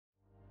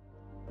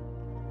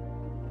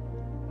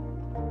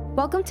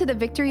Welcome to the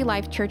Victory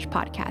Life Church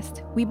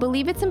podcast. We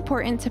believe it's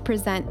important to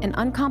present an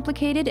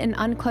uncomplicated and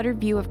uncluttered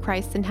view of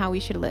Christ and how we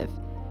should live.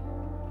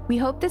 We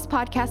hope this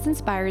podcast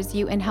inspires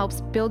you and helps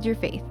build your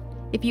faith.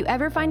 If you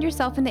ever find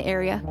yourself in the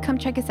area, come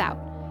check us out.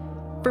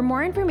 For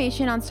more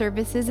information on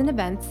services and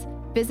events,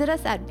 visit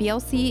us at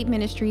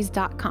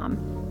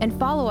blcministries.com and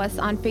follow us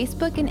on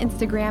Facebook and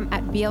Instagram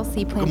at BLC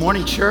Plantation. Good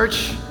morning,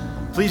 church.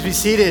 Please be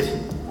seated.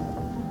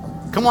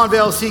 Come on,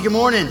 VLC, good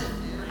morning.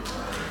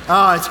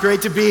 Oh, it's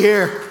great to be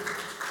here.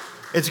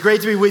 It's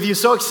great to be with you.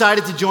 So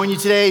excited to join you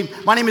today.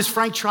 My name is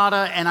Frank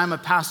Trotta, and I'm a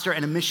pastor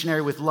and a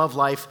missionary with Love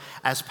Life,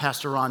 as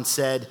Pastor Ron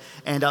said.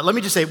 And let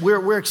me just say,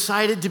 we're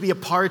excited to be a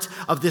part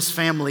of this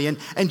family.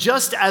 And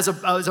just as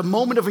a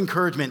moment of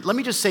encouragement, let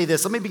me just say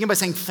this. Let me begin by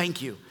saying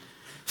thank you.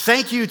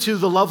 Thank you to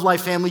the Love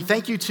Life family.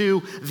 Thank you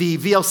to the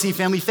VLC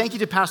family. Thank you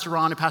to Pastor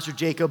Ron and Pastor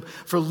Jacob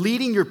for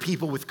leading your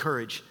people with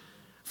courage,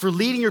 for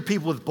leading your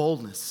people with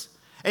boldness.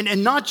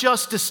 And not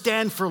just to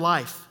stand for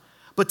life,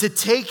 but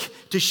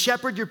to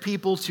shepherd your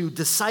people, to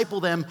disciple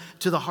them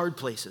to the hard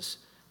places,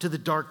 to the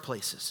dark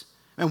places.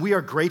 And we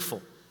are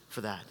grateful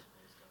for that.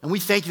 And we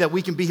thank you that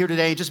we can be here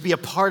today and just be a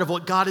part of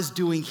what God is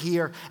doing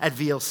here at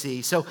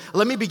VLC. So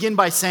let me begin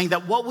by saying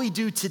that what we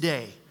do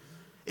today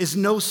is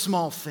no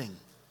small thing.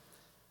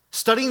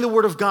 Studying the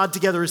Word of God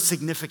together is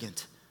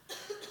significant.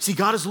 See,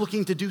 God is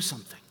looking to do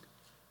something.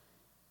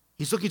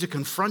 He's looking to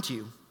confront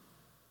you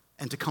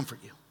and to comfort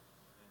you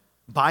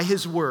by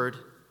His Word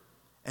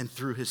and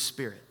through His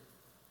Spirit.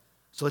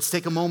 So let's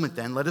take a moment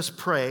then. Let us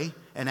pray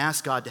and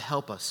ask God to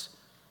help us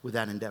with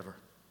that endeavor.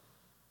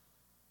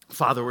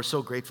 Father, we're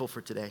so grateful for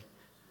today.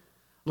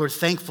 Lord,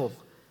 thankful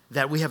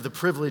that we have the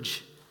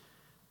privilege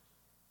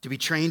to be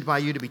trained by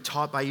you, to be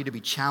taught by you, to be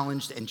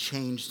challenged and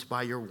changed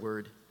by your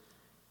word.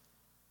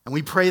 And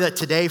we pray that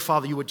today,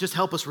 Father, you would just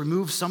help us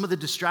remove some of the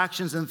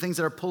distractions and the things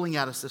that are pulling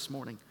at us this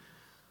morning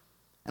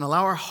and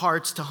allow our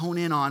hearts to hone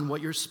in on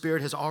what your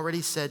Spirit has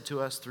already said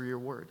to us through your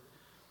word.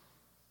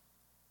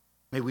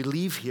 May we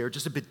leave here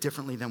just a bit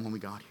differently than when we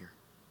got here.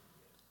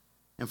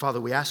 And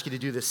Father, we ask you to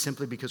do this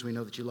simply because we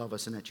know that you love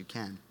us and that you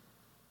can.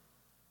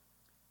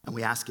 And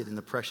we ask it in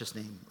the precious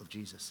name of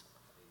Jesus.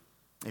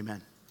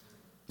 Amen.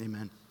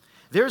 Amen.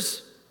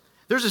 There's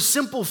a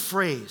simple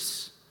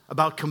phrase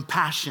about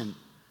compassion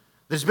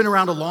that's been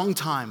around a long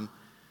time.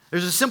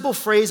 There's a simple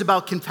phrase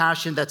about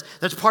compassion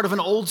that's part of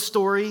an old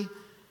story.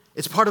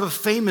 It's part of a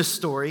famous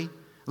story.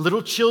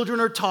 Little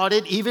children are taught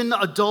it. Even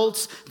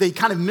adults, they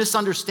kind of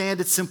misunderstand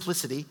its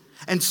simplicity.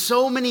 And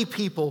so many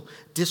people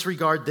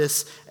disregard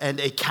this and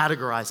they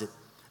categorize it.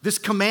 This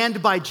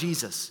command by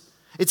Jesus.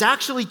 It's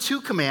actually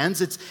two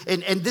commands.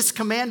 And this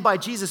command by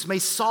Jesus may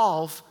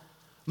solve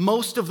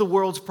most of the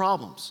world's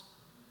problems.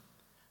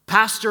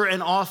 Pastor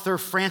and author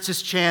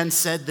Francis Chan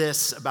said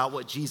this about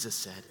what Jesus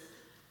said.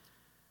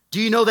 Do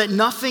you know that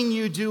nothing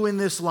you do in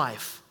this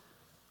life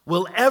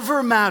will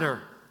ever matter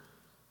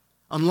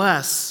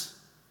unless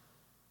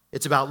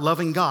it's about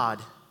loving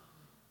God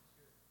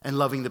and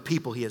loving the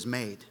people He has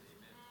made?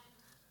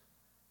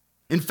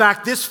 In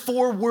fact, this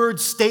four-word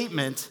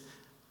statement,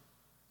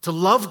 to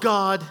love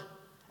God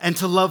and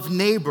to love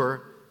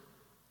neighbor,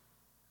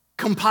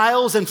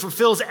 compiles and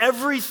fulfills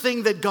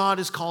everything that God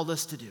has called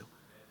us to do.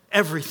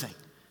 Everything.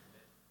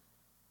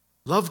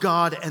 Love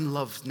God and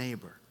love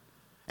neighbor.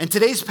 And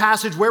today's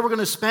passage, where we're going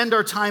to spend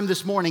our time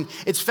this morning,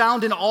 it's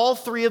found in all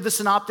three of the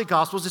Synoptic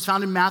Gospels. It's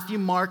found in Matthew,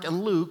 Mark,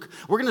 and Luke.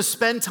 We're going to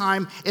spend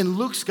time in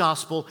Luke's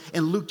Gospel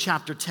in Luke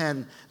chapter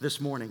 10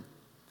 this morning.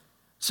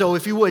 So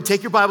if you would,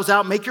 take your Bibles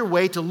out, make your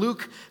way to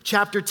Luke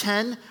chapter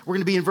 10. We're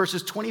going to be in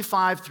verses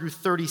 25 through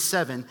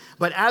 37.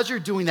 But as you're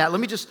doing that, let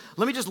me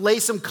just lay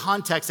some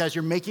context as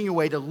you're making your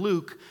way to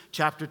Luke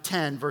chapter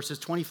 10, verses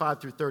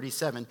 25 through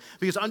 37.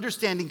 Because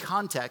understanding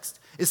context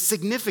is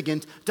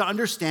significant to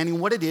understanding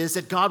what it is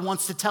that God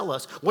wants to tell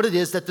us, what it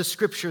is that the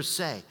scriptures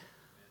say.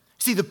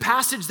 See, the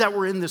passage that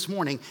we're in this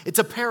morning, it's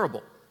a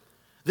parable.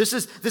 This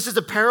is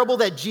a parable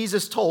that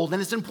Jesus told,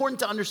 and it's important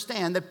to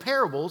understand that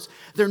parables,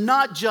 they're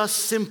not just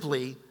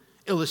simply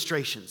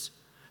illustrations.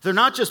 They're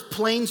not just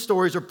plain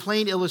stories or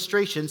plain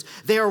illustrations.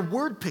 They are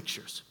word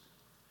pictures.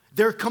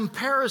 They're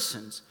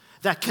comparisons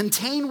that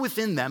contain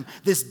within them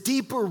this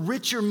deeper,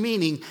 richer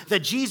meaning that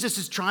Jesus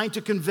is trying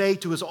to convey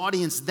to his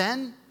audience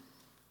then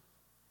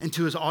and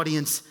to his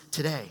audience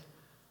today.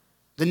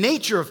 The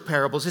nature of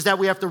parables is that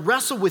we have to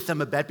wrestle with them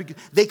a bit because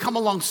they come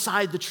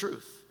alongside the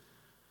truth.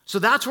 So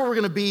that's where we're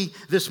going to be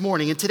this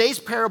morning. And today's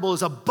parable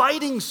is a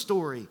biting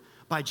story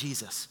by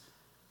Jesus.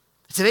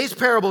 Today's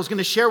parable is going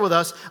to share with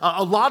us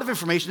a lot of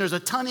information. There's a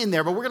ton in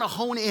there, but we're going to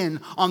hone in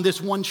on this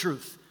one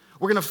truth.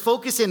 We're going to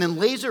focus in and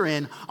laser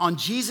in on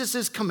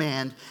Jesus'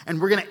 command,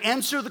 and we're going to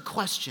answer the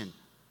question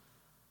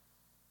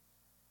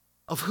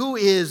of who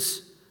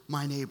is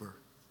my neighbor?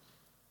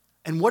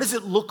 And what does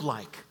it look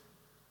like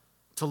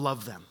to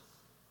love them?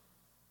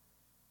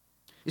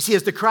 You see,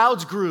 as the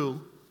crowds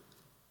grew,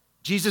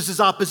 Jesus'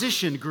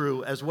 opposition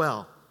grew as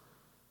well.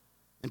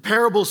 And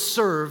parables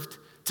served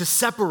to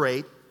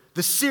separate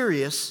the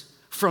serious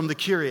from the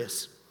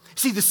curious.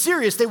 See, the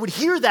serious, they would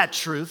hear that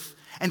truth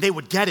and they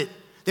would get it.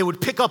 They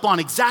would pick up on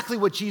exactly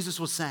what Jesus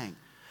was saying.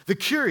 The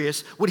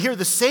curious would hear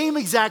the same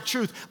exact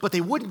truth, but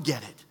they wouldn't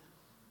get it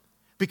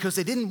because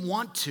they didn't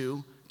want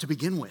to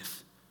begin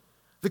with.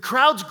 The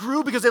crowds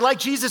grew because they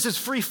liked Jesus'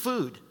 free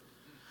food.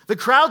 The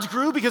crowds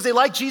grew because they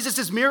liked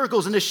Jesus'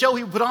 miracles and the show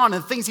he put on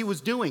and the things he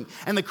was doing.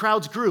 And the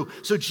crowds grew.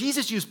 So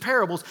Jesus used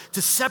parables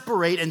to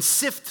separate and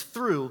sift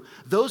through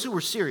those who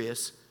were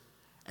serious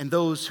and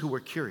those who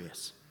were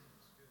curious.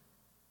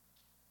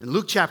 In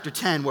Luke chapter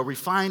 10, where we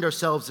find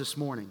ourselves this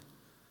morning,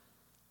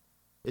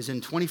 is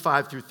in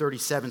 25 through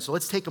 37. So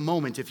let's take a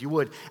moment, if you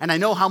would. And I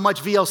know how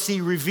much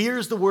VLC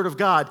reveres the Word of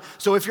God.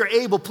 So if you're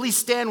able, please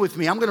stand with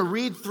me. I'm going to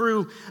read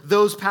through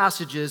those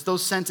passages,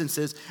 those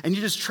sentences, and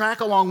you just track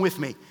along with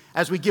me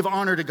as we give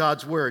honor to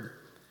God's Word.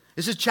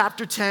 This is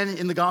chapter 10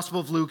 in the Gospel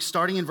of Luke,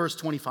 starting in verse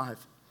 25.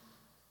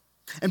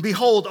 And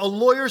behold, a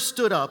lawyer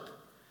stood up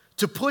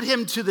to put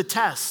him to the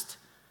test,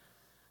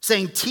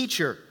 saying,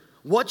 "Teacher,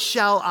 what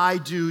shall I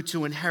do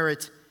to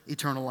inherit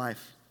eternal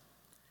life?"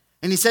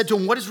 And he said to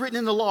him, "What is written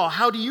in the law?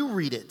 How do you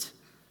read it?"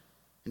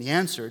 And he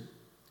answered,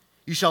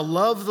 "You shall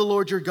love the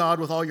Lord your God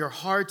with all your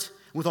heart,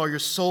 with all your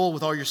soul,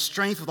 with all your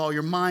strength, with all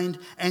your mind,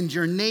 and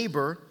your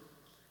neighbor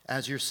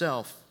as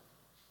yourself."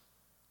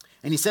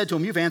 And he said to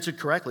him, "You've answered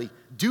correctly.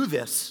 Do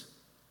this,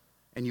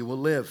 and you will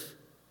live."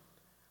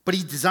 But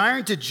he,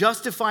 desiring to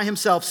justify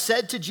himself,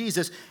 said to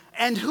Jesus,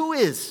 "And who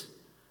is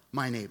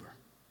my neighbor?"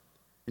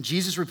 And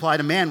Jesus replied,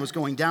 "A man was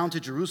going down to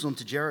Jerusalem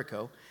to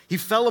Jericho. He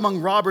fell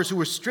among robbers who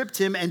were stripped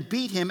him and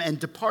beat him and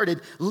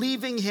departed,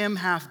 leaving him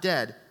half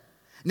dead.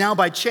 Now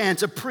by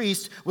chance a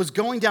priest was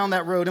going down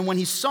that road, and when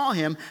he saw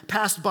him,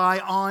 passed by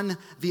on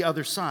the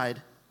other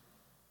side.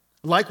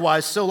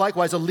 Likewise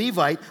a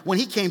Levite, when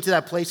he came to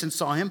that place and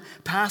saw him,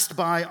 passed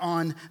by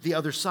on the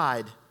other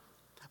side.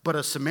 But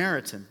a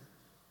Samaritan,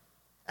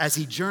 as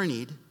he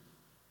journeyed,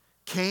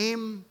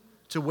 came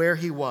to where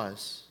he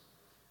was,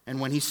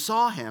 and when he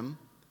saw him,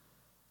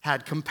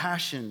 had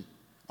compassion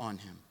on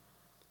him.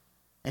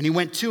 And he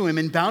went to him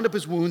and bound up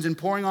his wounds, and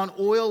pouring on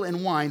oil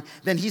and wine,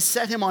 then he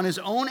set him on his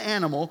own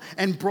animal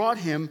and brought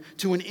him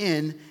to an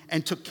inn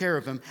and took care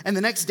of him. And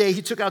the next day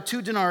he took out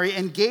 2 denarii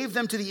and gave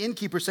them to the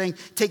innkeeper, saying,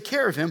 "Take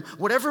care of him.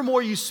 Whatever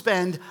more you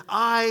spend,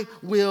 I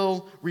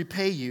will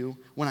repay you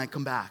when I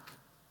come back."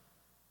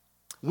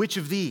 Which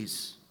of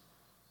these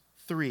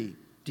 3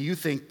 do you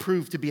think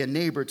proved to be a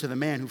neighbor to the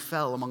man who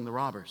fell among the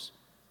robbers?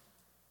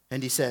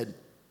 And he said,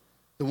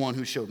 "The one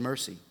who showed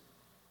mercy."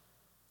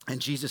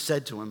 And Jesus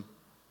said to him,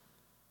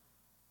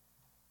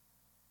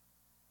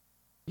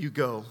 "You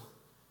go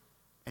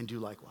and do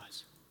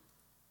likewise."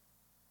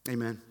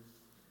 Amen.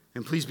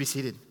 And please be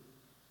seated.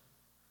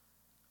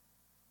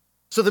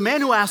 So the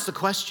man who asked the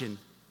question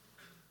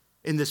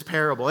in this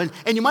parable, and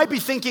you might be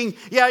thinking,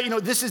 yeah,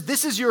 this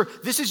is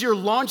your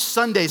launch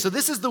Sunday. So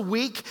this is the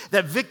week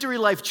that Victory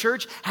Life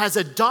Church has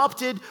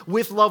adopted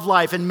with Love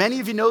Life. And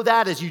many of you know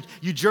that as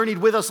you journeyed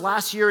with us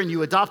last year, and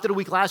you adopted a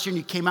week last year, and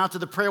you came out to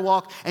the prayer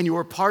walk, and you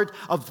were part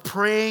of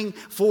praying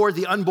for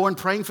the unborn,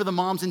 praying for the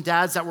moms and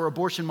dads that were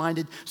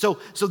abortion-minded. So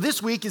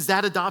this week is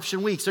that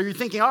adoption week. So you're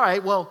thinking, all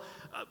right, well,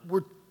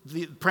 we're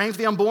praying for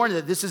the unborn,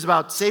 that this is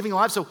about saving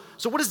lives.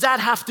 So what does that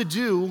have to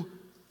do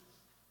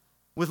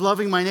with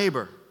loving my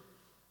neighbor?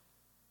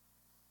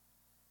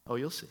 Oh,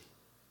 you'll see.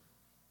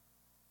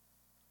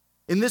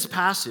 In this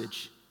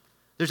passage,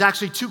 there's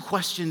actually 2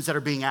 questions that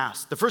are being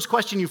asked. The first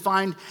question you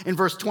find in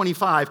verse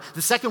 25.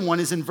 The second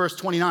one is in verse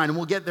 29, and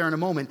we'll get there in a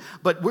moment.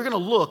 But we're going to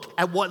look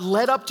at what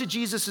led up to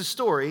Jesus'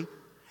 story,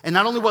 and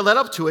not only what led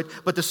up to it,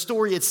 but the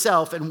story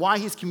itself and why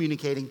he's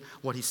communicating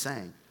what he's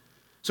saying.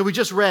 So we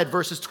just read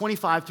verses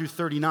 25 through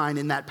 39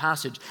 in that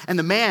passage. And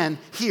the man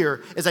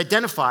here is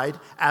identified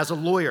as a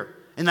lawyer.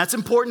 And that's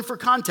important for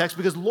context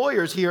because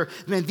lawyers here,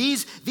 man,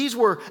 these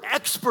were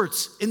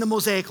experts in the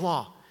Mosaic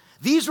Law.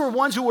 These were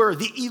ones who were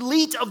the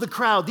elite of the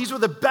crowd. These were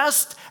the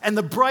best and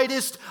the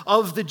brightest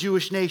of the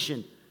Jewish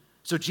nation.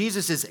 So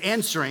Jesus is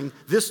answering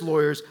this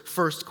lawyer's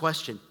first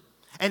question.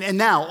 And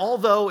now,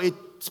 although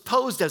it's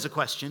posed as a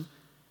question,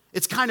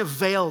 it's kind of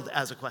veiled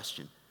as a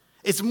question.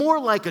 It's more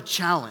like a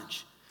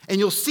challenge. And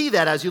you'll see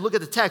that as you look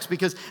at the text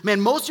because, man,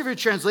 most of your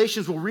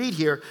translations will read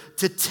here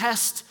to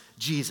test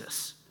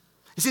Jesus.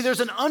 You see,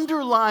 there's an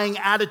underlying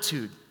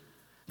attitude.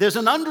 There's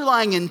an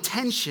underlying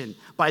intention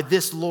by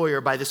this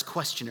lawyer, by this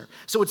questioner.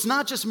 So it's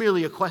not just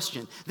merely a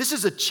question. This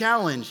is a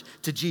challenge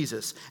to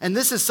Jesus. And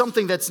this is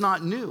something that's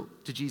not new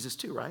to Jesus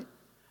too, right?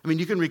 I mean,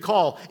 you can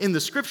recall in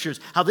the scriptures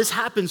how this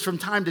happens from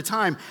time to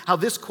time, how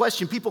this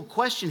question, people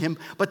question him,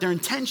 but their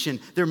intention,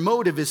 their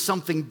motive is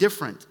something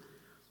different.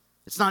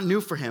 It's not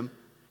new for him.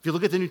 If you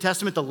look at the New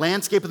Testament, the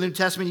landscape of the New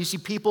Testament, you see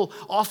people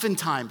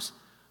oftentimes,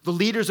 the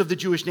leaders of the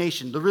Jewish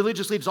nation, the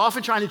religious leaders,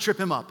 often trying to trip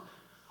him up,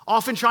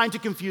 often trying to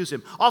confuse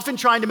him, often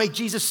trying to make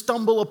Jesus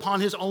stumble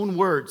upon his own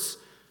words,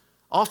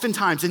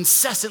 oftentimes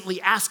incessantly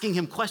asking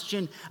him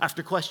question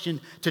after question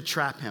to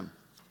trap him.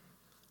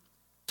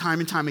 Time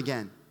and time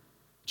again,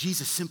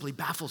 Jesus simply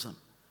baffles them,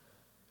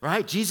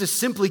 right? Jesus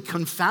simply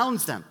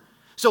confounds them.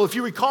 So if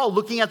you recall,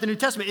 looking at the New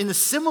Testament, in a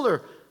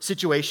similar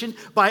situation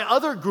by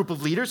other group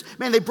of leaders,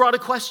 man, they brought a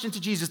question to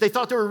Jesus. They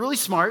thought they were really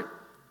smart.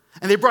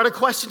 And they brought a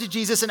question to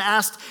Jesus and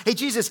asked, hey,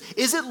 Jesus,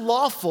 is it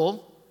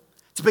lawful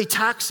to pay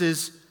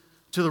taxes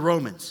to the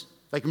Romans?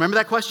 Like, remember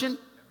that question?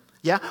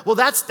 Yeah? Well,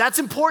 that's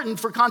important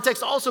for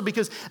context also,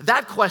 because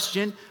that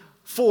question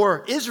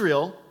for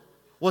Israel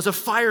was a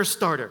fire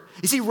starter.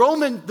 You see,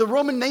 the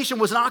Roman nation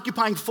was an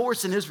occupying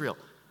force in Israel.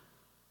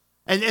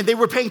 And they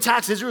were paying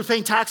taxes. Israel was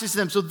paying taxes to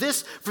them. So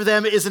this, for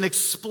them, is an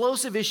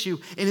explosive issue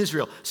in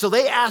Israel. So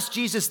they asked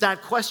Jesus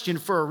that question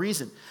for a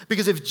reason.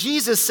 Because if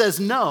Jesus says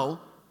no,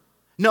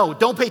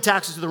 don't pay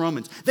taxes to the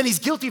Romans, then he's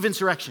guilty of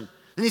insurrection.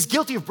 Then he's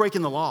guilty of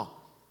breaking the law.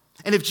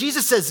 And if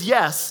Jesus says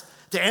yes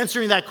to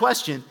answering that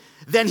question,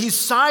 then he's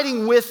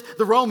siding with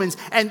the Romans,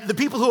 and the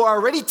people who are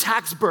already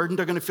tax burdened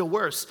are going to feel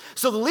worse.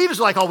 So the leaders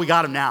are like, oh, we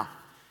got him now.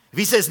 If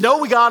he says no,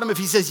 we got him. If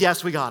he says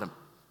yes, we got him.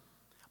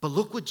 But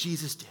look what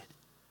Jesus did.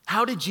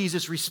 How did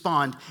Jesus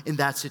respond in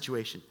that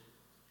situation?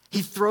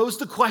 He throws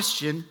the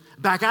question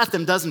back at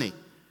them, doesn't he?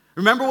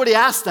 Remember what he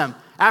asked them.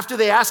 After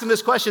they asked him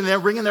this question, they're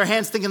wringing their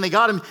hands thinking they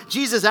got him.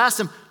 Jesus asked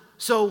them,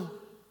 so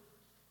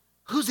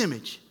whose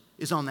image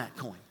is on that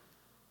coin?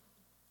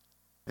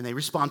 And they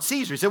respond,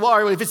 Caesar. He said, well,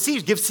 all right, if it's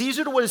Caesar, give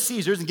Caesar to what is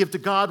Caesar's and give to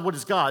God what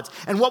is God's.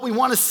 And what we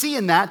want to see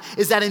in that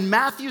is that in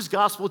Matthew's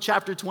Gospel,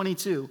 chapter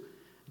 22,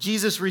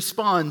 Jesus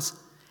responds,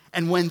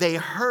 and when they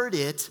heard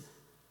it,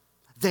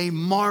 they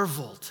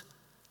marveled.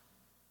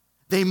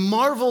 They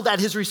marveled at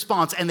his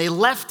response, and they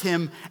left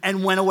him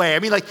and went away. I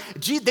mean,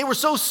 they were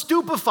so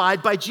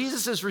stupefied by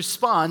Jesus'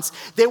 response,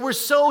 they were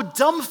so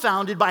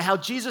dumbfounded by how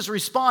Jesus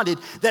responded,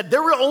 that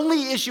their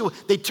only issue,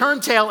 they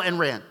turned tail and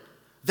ran.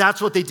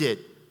 That's what they did.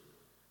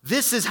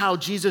 This is how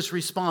Jesus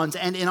responds.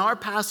 And in our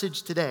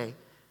passage today,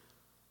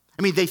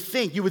 I mean,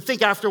 you would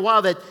think after a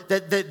while that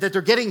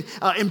they're getting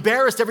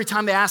embarrassed every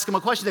time they ask him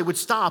a question, they would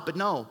stop. But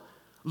no,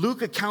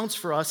 Luke accounts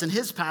for us in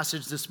his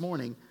passage this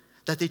morning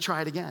that they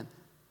try it again.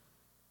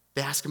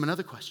 They ask him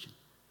another question.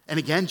 And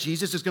again,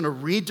 Jesus is going to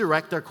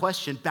redirect their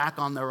question back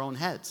on their own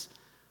heads.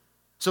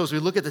 So as we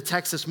look at the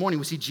text this morning,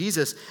 we see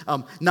Jesus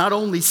not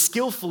only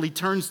skillfully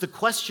turns the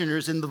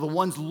questioners into the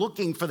ones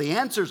looking for the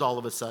answers all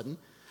of a sudden,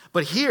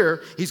 but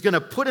here he's going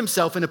to put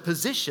himself in a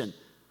position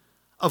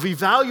of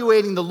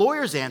evaluating the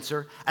lawyer's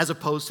answer as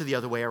opposed to the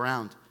other way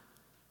around.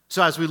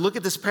 So as we look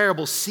at this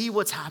parable, see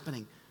what's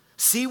happening.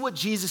 See what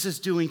Jesus is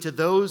doing to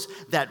those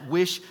that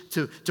wish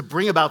to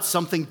bring about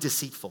something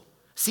deceitful.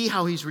 See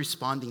how he's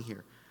responding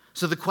here.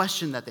 So the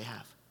question that they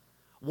have,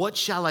 what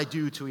shall I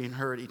do to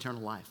inherit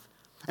eternal life?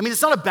 I mean,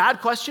 it's not a bad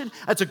question.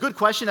 That's a good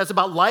question. That's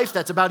about life.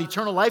 That's about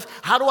eternal life.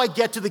 How do I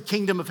get to the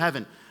kingdom of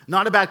heaven?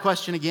 Not a bad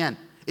question again.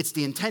 It's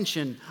the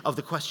intention of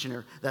the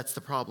questioner that's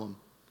the problem.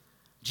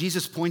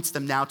 Jesus points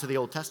them now to the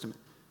Old Testament.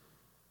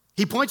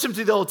 He points them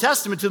to the Old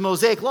Testament, to the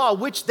Mosaic Law,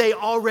 which they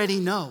already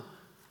know.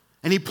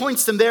 And he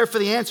points them there for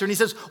the answer. And he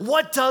says,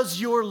 what does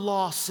your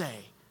law say?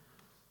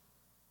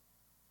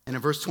 And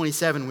in verse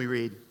 27 we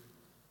read,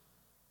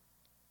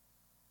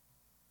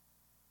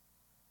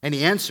 and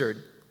he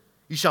answered,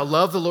 you shall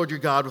love the Lord your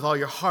God with all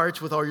your heart,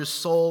 with all your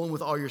soul, and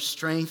with all your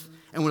strength,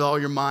 and with all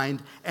your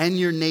mind, and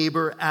your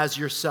neighbor as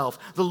yourself.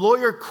 The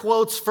lawyer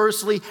quotes,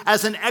 firstly,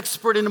 as an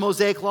expert in the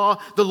Mosaic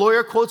Law, the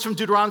lawyer quotes from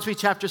Deuteronomy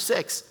chapter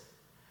 6.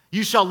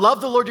 You shall love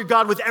the Lord your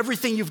God with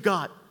everything you've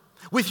got.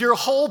 With your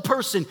whole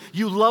person,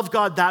 you love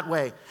God that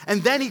way.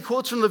 And then he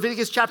quotes from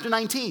Leviticus chapter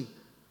 19.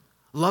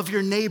 Love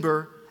your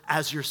neighbor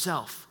as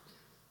yourself.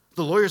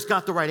 The lawyer's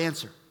got the right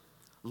answer.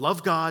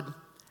 Love God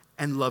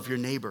and love your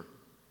neighbor.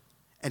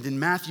 And in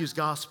Matthew's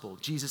gospel,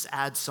 Jesus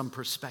adds some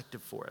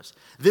perspective for us.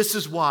 This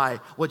is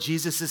why what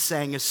Jesus is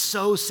saying is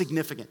so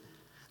significant.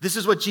 This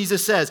is what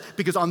Jesus says,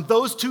 because on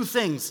those two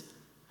things,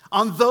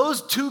 on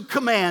those two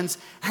commands,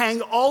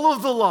 hang all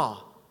of the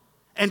law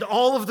and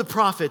all of the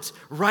prophets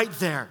right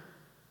there.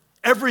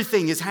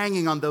 Everything is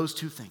hanging on those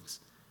two things.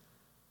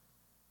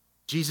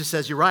 Jesus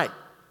says, you're right.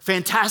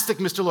 Fantastic,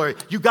 Mr. Lawyer.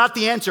 You got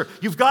the answer.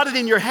 You've got it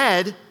in your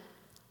head.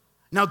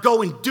 Now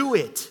go and do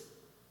it.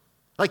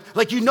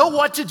 Like you know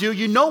what to do.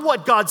 You know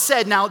what God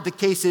said. Now the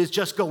case is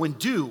just go and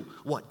do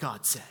what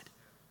God said.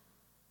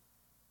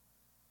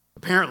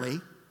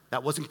 Apparently,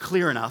 that wasn't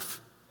clear enough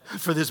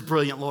for this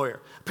brilliant lawyer.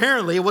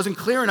 Apparently, it wasn't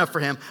clear enough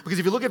for him, because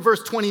if you look at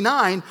verse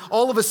 29,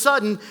 all of a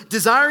sudden,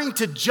 desiring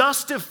to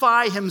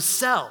justify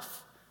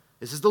himself,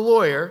 this is the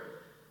lawyer,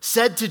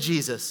 said to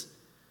Jesus,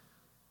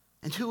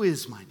 and who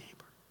is my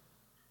neighbor?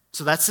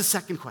 So that's the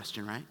second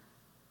question, right?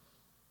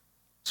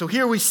 So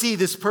here we see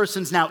this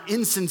person's now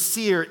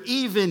insincere,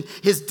 even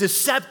his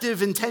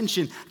deceptive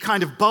intention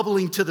kind of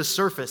bubbling to the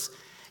surface.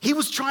 He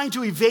was trying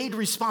to evade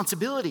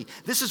responsibility.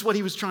 This is what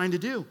he was trying to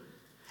do.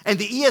 And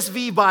the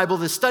ESV Bible,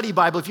 the study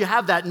Bible, if you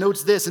have that,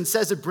 notes this and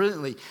says it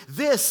brilliantly.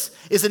 This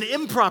is an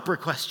improper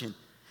question.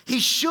 He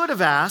should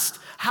have asked,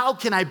 how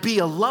can I be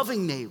a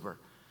loving neighbor?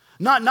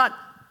 Not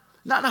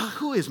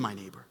who is my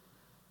neighbor?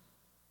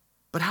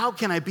 But how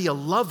can I be a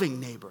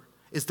loving neighbor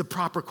is the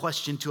proper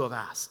question to have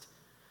asked.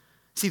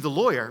 See, the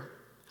lawyer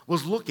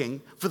was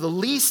looking for the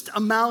least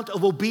amount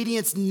of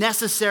obedience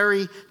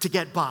necessary to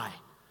get by,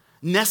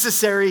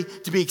 necessary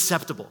to be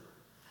acceptable.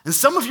 And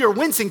some of you are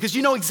wincing because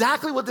you know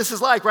exactly what this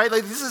is like, right?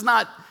 Like it's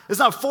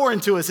not foreign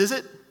to us, is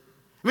it?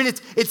 I mean,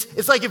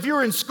 it's like if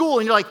you're in school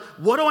and you're like,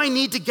 what do I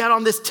need to get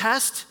on this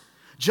test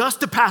just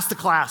to pass the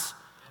class?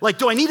 Like,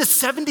 do I need a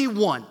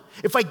 71?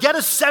 If I get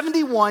a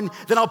 71,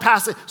 then I'll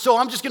pass it. So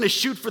I'm just going to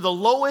shoot for the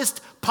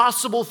lowest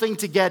possible thing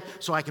to get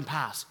so I can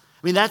pass.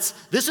 I mean,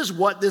 this is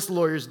what this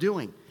lawyer is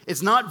doing.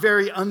 It's not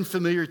very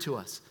unfamiliar to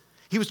us.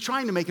 He was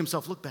trying to make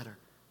himself look better,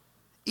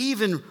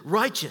 even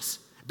righteous,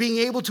 being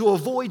able to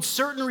avoid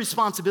certain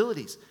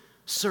responsibilities,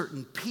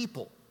 certain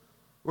people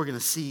we're going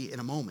to see in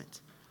a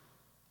moment.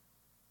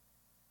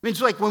 I mean,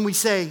 it's like when we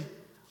say,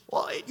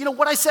 well, you know,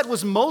 what I said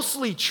was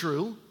mostly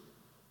true,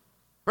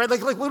 right?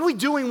 Like what are we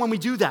doing when we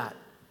do that?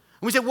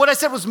 When we say what I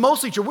said was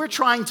mostly true, we're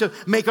trying to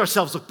make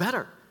ourselves look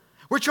better.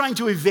 We're trying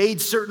to evade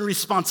certain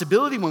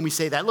responsibility when we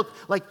say that. Look,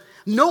 like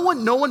no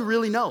one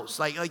really knows.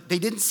 Like they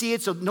didn't see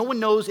it, so no one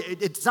knows.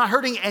 It's not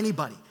hurting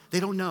anybody. They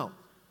don't know.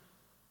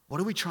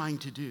 What are we trying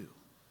to do?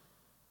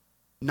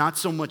 Not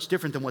so much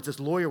different than what this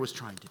lawyer was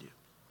trying to do.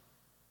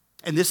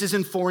 And this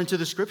isn't foreign to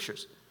the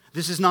scriptures.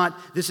 This is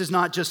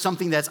not just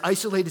something that's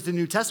isolated to the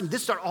New Testament.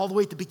 This starts all the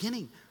way at the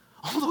beginning,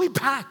 all the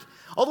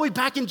way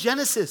back in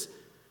Genesis.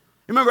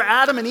 Remember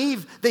Adam and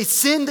Eve, they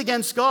sinned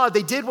against God.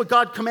 They did what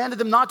God commanded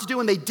them not to do,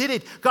 and they did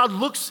it. God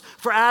looks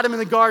for Adam in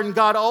the garden.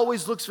 God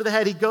always looks for the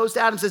head. He goes to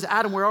Adam and says,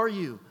 Adam, where are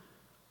you?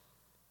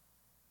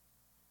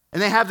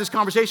 And they have this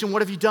conversation,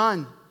 what have you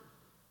done?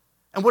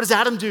 And what does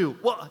Adam do?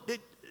 Well,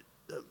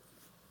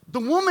 the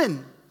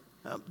woman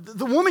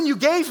you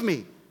gave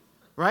me.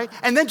 Right?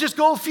 And then just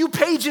go a few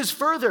pages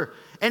further.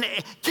 And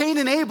Cain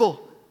and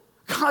Abel,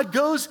 God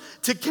goes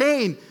to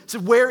Cain,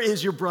 said, where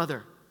is your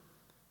brother?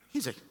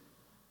 He's like,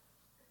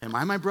 am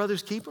I my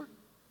brother's keeper?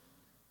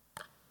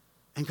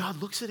 And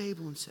God looks at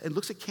Abel and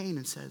looks at Cain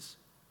and says,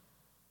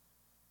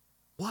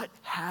 what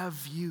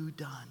have you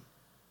done?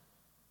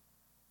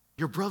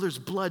 Your brother's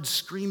blood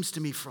screams to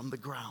me from the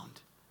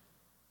ground.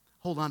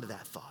 Hold on to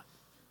that thought.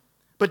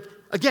 But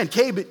again,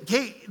 Cain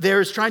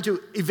there is trying to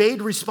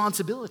evade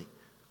responsibility.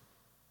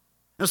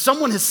 Now,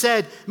 someone has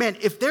said, man,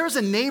 if there's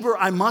a neighbor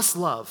I must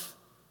love,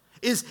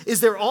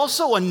 is there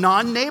also a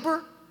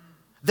non-neighbor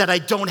that I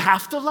don't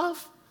have to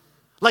love?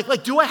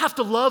 Like, do I have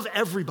to love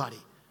everybody?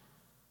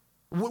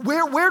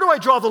 Where do I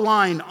draw the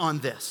line on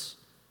this?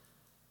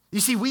 You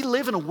see, we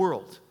live in a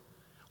world,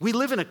 we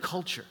live in a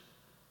culture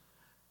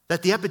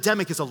that the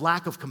epidemic is a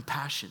lack of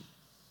compassion.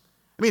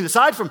 I mean,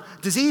 aside from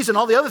disease and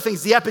all the other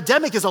things, the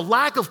epidemic is a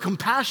lack of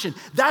compassion.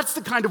 That's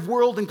the kind of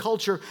world and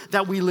culture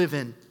that we live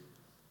in.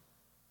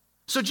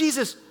 So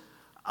Jesus,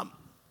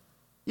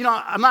 you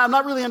know, I'm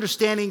not really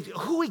understanding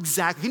who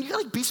exactly, can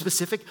you be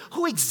specific?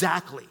 Who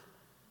exactly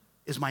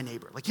is my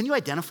neighbor? Like, can you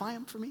identify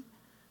him for me?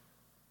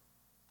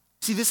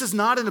 See, this is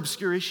not an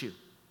obscure issue.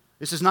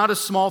 This is not a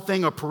small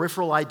thing or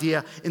peripheral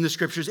idea in the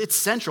scriptures. It's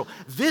central.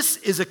 This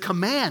is a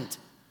command.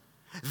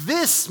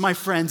 This, my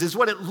friends, is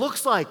what it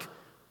looks like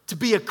to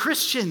be a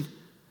Christian,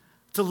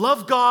 to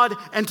love God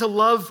and to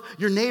love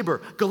your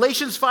neighbor.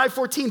 Galatians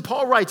 5:14,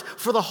 Paul writes,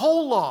 for the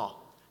whole law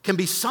can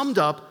be summed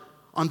up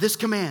on this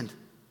command,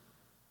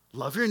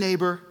 love your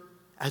neighbor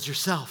as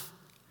yourself.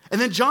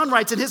 And then John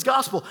writes in his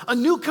gospel, a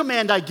new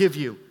command I give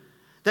you,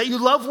 that you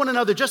love one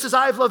another just as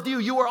I have loved you.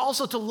 You are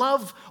also to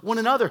love one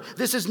another.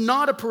 This is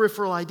not a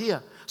peripheral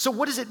idea. So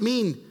what does it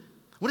mean?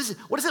 What does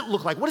it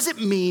look like? What does it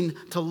mean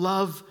to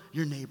love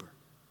your neighbor?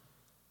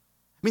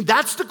 I mean,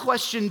 that's the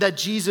question that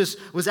Jesus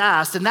was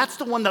asked, and that's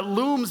the one that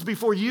looms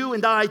before you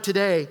and I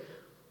today.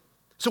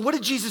 So what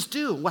did Jesus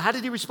do? Well, how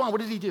did he respond? What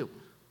did he do?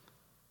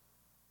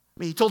 I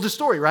mean, he told a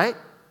story, right?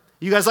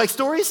 You guys like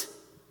stories?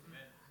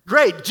 Amen.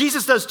 Great.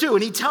 Jesus does too.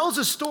 And he tells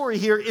a story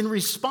here in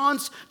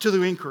response to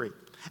the inquiry.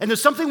 And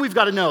there's something we've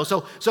got to know.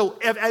 So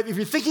if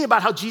you're thinking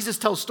about how Jesus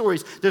tells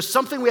stories, there's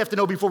something we have to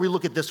know before we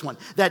look at this one.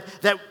 That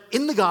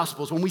in the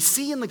Gospels, when we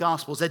see in the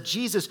Gospels that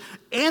Jesus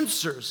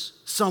answers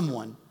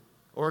someone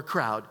or a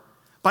crowd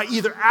by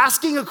either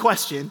asking a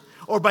question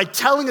or by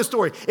telling a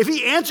story. If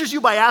he answers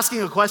you by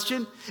asking a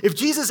question, if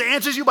Jesus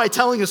answers you by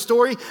telling a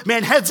story,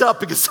 man, heads up,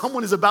 because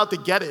someone is about to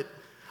get it.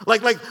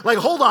 Like,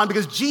 hold on,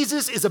 because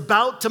Jesus is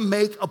about to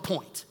make a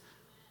point.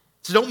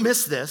 So don't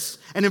miss this.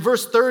 And in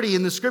verse 30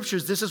 in the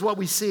scriptures, this is what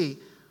we see.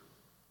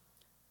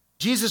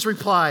 Jesus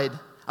replied,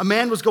 a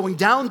man was going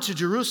down to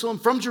Jerusalem,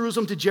 from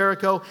Jerusalem to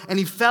Jericho, and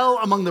he fell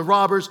among the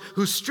robbers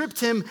who stripped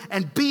him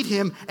and beat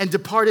him and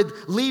departed,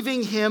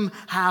 leaving him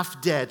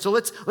half dead. So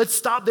let's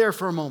stop there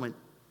for a moment.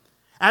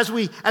 As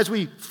we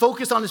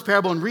focus on this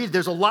parable and read,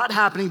 there's a lot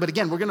happening, but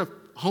again, we're going to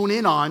hone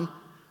in on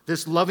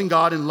this loving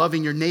God and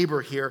loving your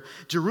neighbor here.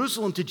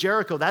 Jerusalem to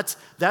Jericho, that's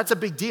a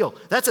big deal.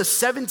 That's a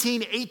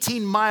 17,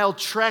 18-mile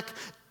trek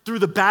through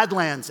the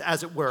Badlands,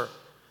 as it were.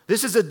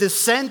 This is a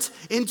descent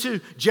into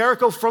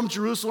Jericho from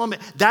Jerusalem.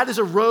 That is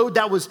a road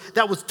that was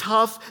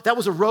tough. That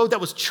was a road that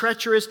was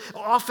treacherous,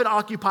 often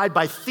occupied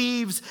by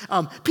thieves.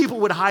 People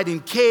would hide in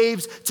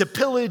caves to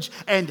pillage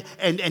and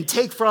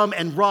take from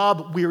and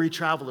rob weary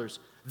travelers.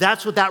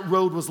 That's what that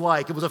road was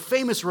like. It was a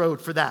famous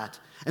road for that.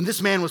 And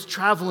this man was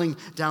traveling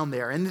down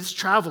there. And this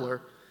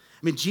traveler,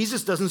 I mean,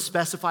 Jesus doesn't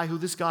specify who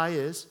this guy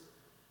is.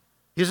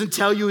 He doesn't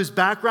tell you his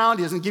background.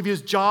 He doesn't give you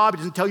his job. He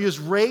doesn't tell you his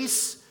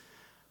race,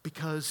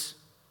 because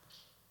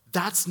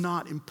That's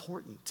not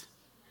important.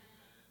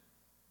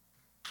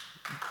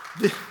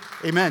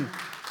 Amen.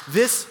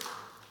 This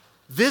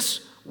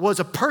was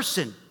a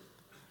person,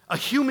 a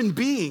human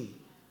being.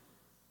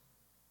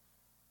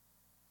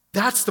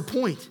 That's the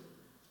point.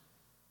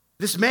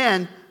 This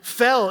man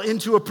fell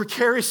into a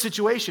precarious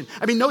situation.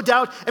 I mean, no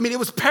doubt, it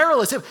was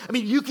perilous.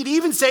 You could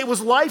even say it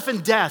was life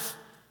and death.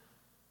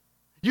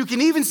 You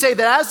can even say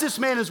that as this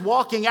man is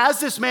walking, as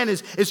this man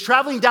is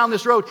traveling down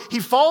this road, he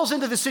falls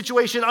into the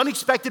situation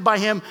unexpected by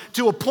him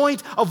to a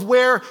point of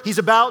where he's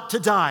about to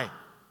die.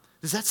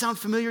 Does that sound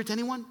familiar to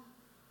anyone?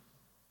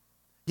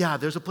 Yeah,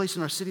 there's a place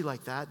in our city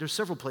like that. There's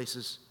several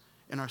places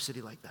in our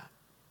city like that.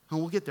 Oh,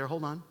 we'll get there.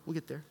 Hold on. We'll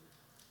get there.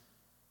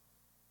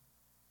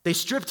 They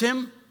stripped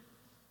him.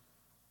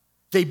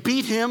 They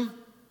beat him.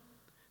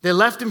 They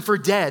left him for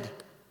dead.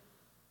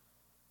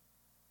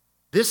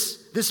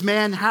 This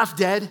man, half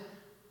dead,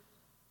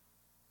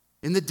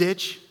 in the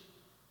ditch,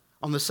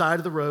 on the side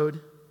of the road.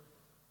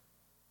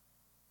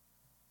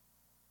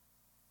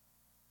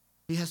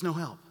 He has no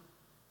help.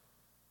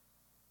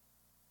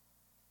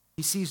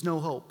 He sees no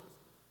hope.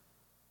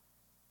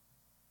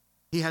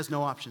 He has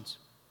no options.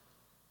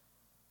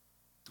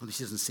 At least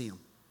he doesn't see them.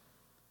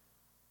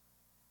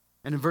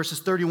 And in verses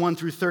 31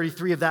 through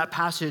 33 of that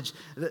passage,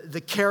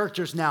 the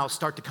characters now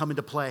start to come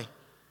into play.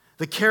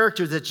 The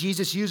characters that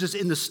Jesus uses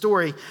in the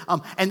story.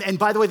 And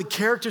by the way, the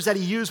characters that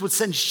he used would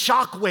send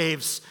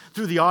shockwaves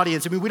through the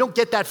audience. We don't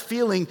get that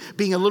feeling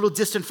being a little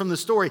distant from the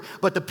story.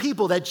 But the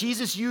people that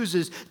Jesus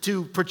uses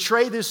to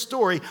portray this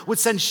story would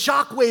send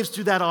shockwaves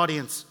through that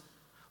audience.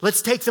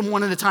 Let's take them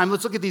one at a time.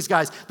 Let's look at these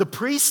guys. The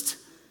priest,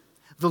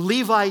 the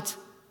Levite,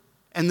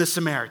 and the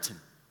Samaritan.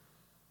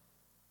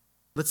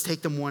 Let's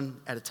take them one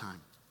at a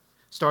time.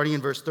 Starting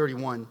in verse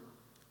 31.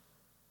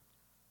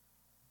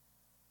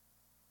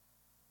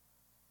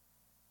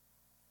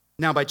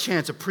 Now, by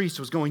chance, a priest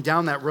was going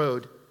down that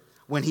road.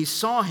 When he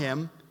saw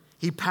him,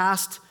 he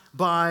passed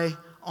by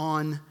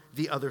on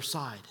the other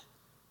side.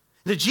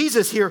 Now,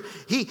 Jesus here,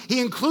 he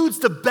includes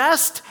the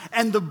best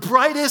and the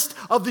brightest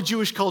of the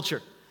Jewish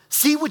culture.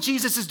 See what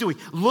Jesus is doing.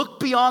 Look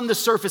beyond the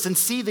surface and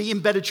see the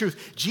embedded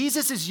truth.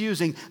 Jesus is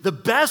using the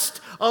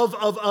best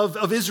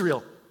of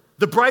Israel.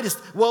 The brightest,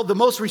 the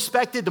most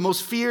respected, the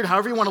most feared,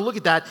 however you want to look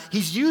at that.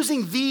 He's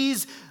using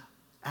these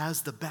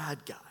as the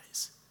bad guys.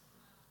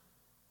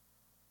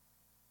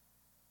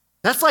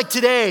 That's like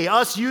today,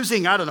 us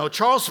using,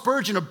 Charles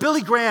Spurgeon or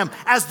Billy Graham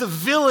as the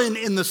villain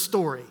in the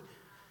story.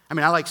 I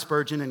like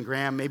Spurgeon and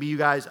Graham. Maybe you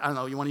guys,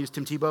 you want to use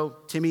Tim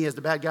Tebow, Timmy as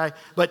the bad guy?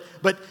 But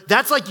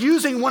that's like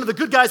using one of the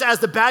good guys as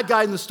the bad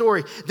guy in the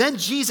story. Then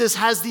Jesus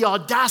has the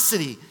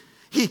audacity.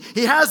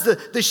 He has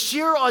the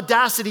sheer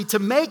audacity to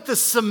make the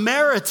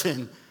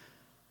Samaritan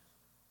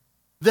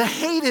the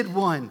hated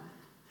one.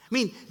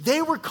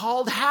 They were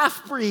called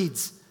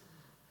half-breeds.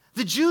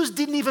 The Jews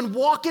didn't even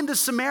walk into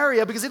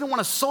Samaria because they didn't want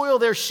to soil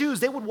their shoes.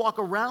 They would walk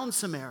around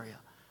Samaria.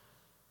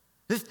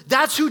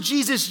 That's who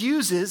Jesus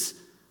uses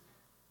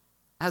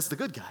as the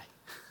good guy.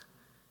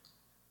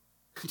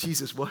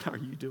 Jesus, what are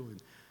you doing?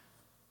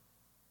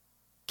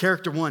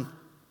 Character one,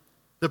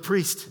 the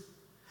priest.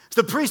 It's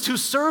the priest who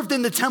served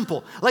in the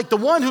temple, like the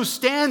one who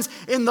stands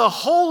in the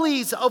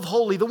holies of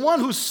holy, the one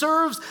who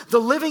serves the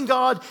living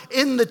God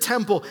in the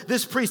temple.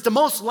 This priest, the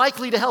most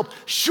likely to help.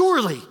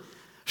 Surely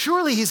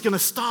he's going to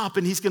stop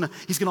and he's going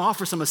to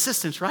offer some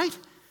assistance, right?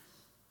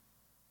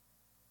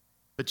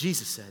 But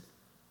Jesus said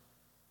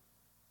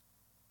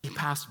he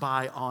passed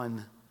by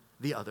on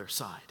the other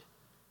side.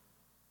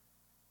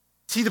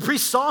 See, the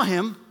priest saw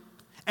him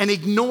and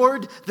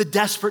ignored the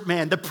desperate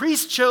man. The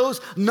priest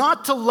chose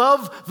not to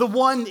love the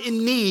one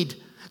in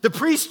need. The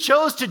priest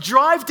chose to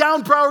drive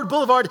down Broward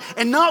Boulevard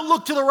and not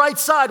look to the right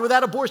side where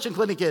that abortion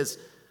clinic is.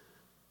 The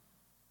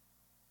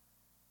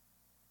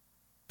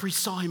priest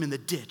saw him in the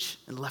ditch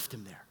and left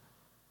him there.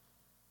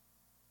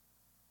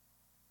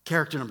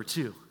 Character number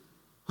two.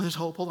 There's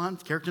hope. Hold on.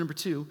 Character number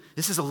two.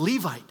 This is a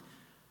Levite.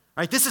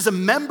 Right? This is a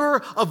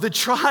member of the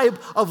tribe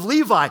of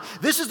Levi.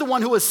 This is the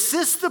one who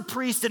assists the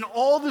priest in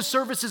all the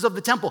services of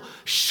the temple.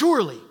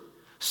 Certainly,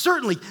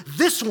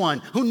 this one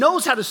who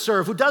knows how to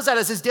serve, who does that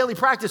as his daily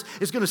practice,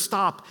 is going to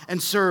stop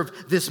and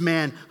serve this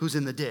man who's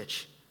in the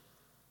ditch,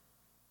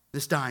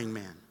 this dying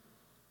man.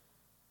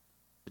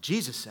 But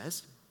Jesus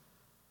says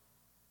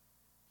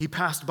he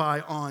passed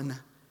by on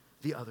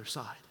the other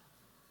side.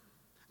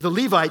 The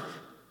Levite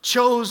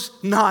chose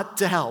not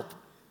to help.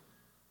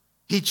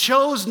 He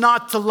chose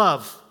not to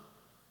love.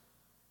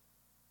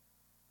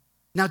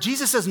 Now,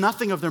 Jesus says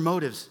nothing of their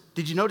motives.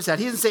 Did you notice that?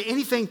 He doesn't say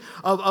anything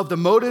of the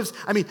motives.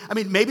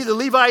 Maybe the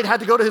Levite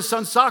had to go to his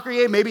son's soccer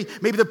game. Maybe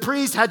the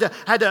priest had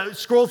to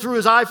scroll through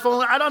his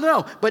iPhone. I don't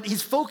know. But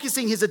he's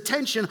focusing his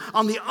attention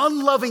on the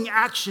unloving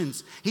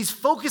actions. He's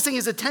focusing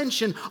his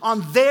attention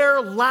on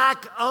their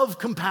lack of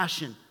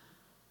compassion.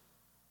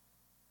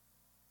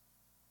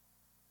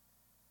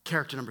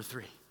 Character number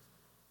three.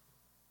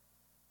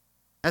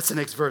 That's the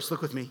next verse.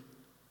 Look with me.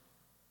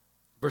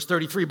 Verse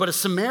 33. But a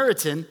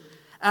Samaritan,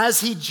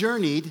 as he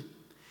journeyed,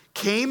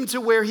 came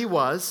to where he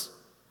was,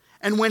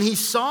 and when he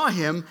saw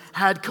him,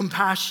 had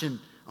compassion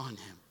on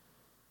him.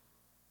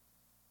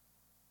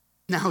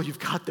 Now you've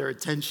got their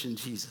attention,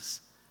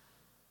 Jesus.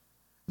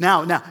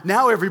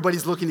 Now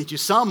everybody's looking at you.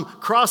 Some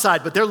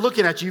cross-eyed, but they're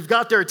looking at you. You've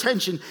got their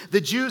attention.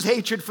 The Jews'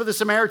 hatred for the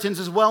Samaritans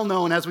is well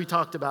known, as we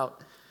talked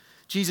about.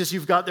 Jesus,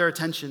 you've got their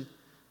attention.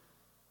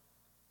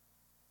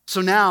 So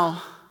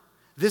now,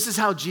 this is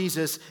how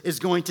Jesus is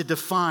going to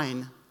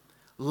define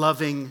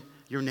loving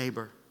your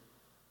neighbor.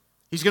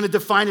 He's going to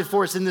define it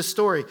for us in this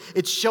story.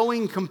 It's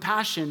showing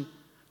compassion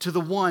to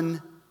the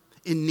one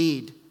in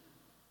need.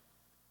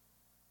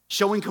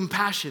 Showing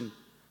compassion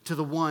to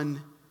the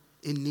one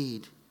in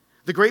need.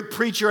 The great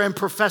preacher and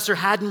professor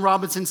Haddon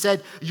Robinson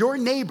said, your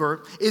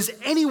neighbor is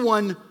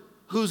anyone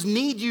whose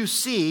need you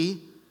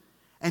see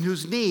and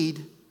whose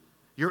need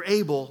you're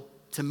able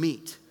to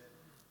meet.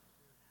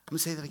 I'm going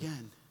to say that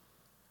again.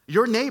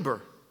 Your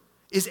neighbor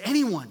is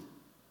anyone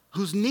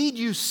whose need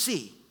you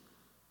see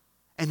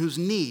and whose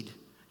need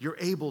you're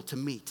able to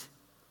meet.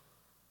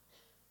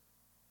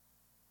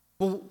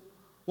 Well,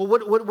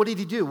 what did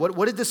he do?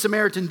 What did the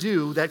Samaritan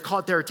do that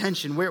caught their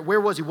attention? Where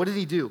was he? What did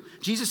he do?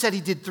 Jesus said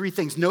he did 3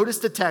 things. Notice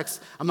the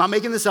text. I'm not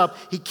making this up.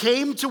 He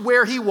came to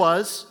where he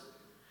was,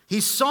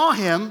 he saw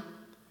him,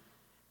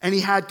 and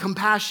he had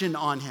compassion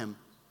on him.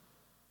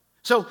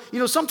 So,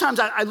 sometimes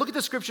I look at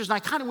the scriptures and I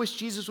kind of wish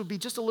Jesus would be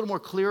just a little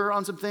more clearer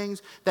on some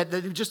things. That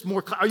just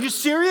more. Are you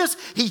serious?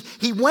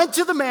 He went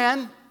to the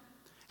man,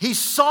 he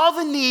saw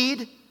the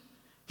need,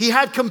 he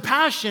had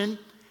compassion,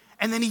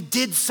 and then he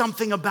did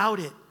something about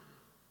it.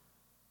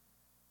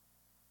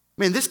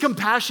 Man, this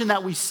compassion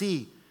that we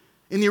see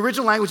in the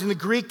original language, in the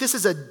Greek, this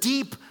is a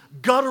deep,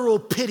 guttural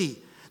pity.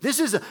 This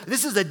is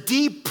a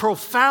deep,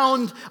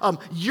 profound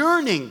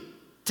yearning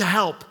to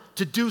help,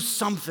 to do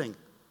something.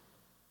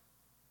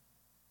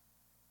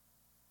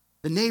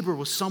 The neighbor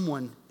was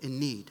someone in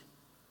need.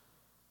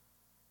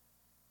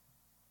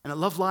 And at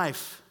Love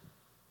Life,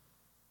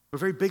 we're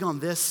very big on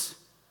this,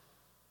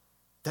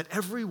 that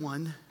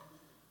everyone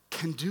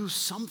can do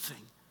something.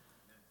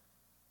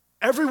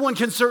 Everyone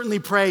can certainly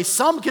pray,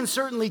 some can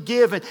certainly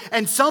give,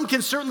 and some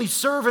can certainly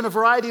serve in a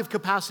variety of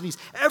capacities.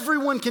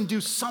 Everyone can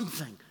do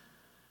something.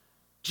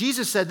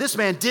 Jesus said this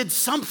man did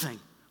something.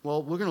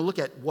 Well, we're going to look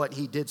at what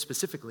he did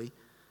specifically.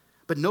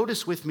 But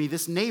notice with me,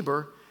 this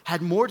neighbor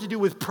had more to do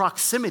with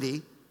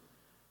proximity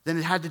than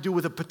it had to do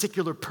with a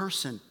particular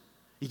person.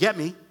 You get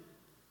me? You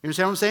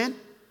understand what I'm saying?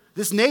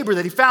 This neighbor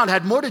that he found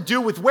had more to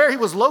do with where he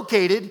was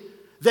located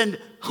than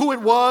who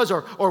it was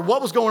or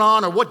what was going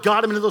on or what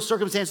got him into those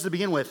circumstances to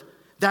begin with.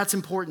 That's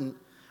important.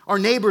 Our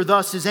neighbor,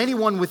 thus, is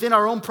anyone within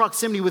our own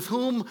proximity with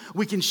whom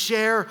we can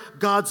share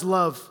God's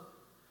love,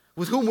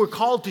 with whom we're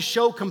called to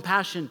show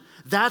compassion.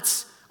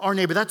 That's our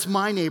neighbor. That's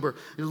my neighbor.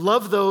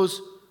 Love those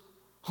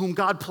whom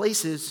God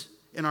places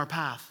in our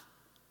path.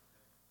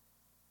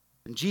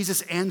 And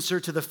Jesus' answer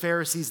to the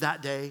Pharisees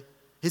that day,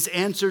 his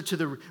answer to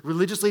the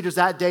religious leaders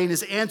that day, and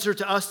his answer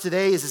to us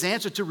today is his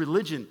answer to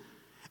religion.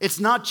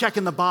 It's not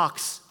checking the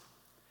box.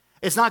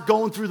 It's not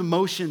going through the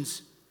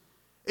motions.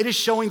 It is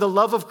showing the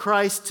love of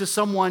Christ to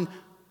someone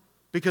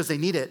because they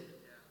need it.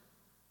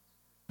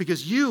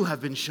 Because you have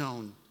been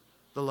shown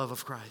the love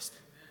of Christ.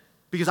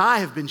 Because I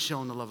have been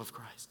shown the love of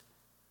Christ.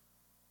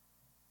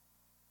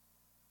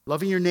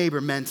 Loving your neighbor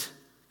meant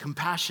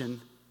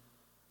compassion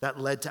that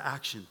led to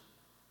action.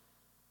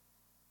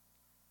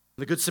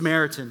 The Good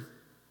Samaritan,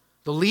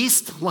 the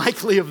least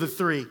likely of the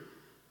 3,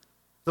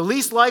 the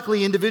least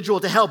likely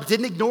individual to help,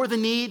 didn't ignore the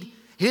need.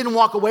 He didn't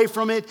walk away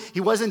from it. He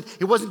wasn't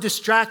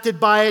distracted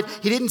by it.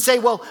 He didn't say,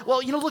 well,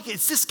 look,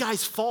 it's this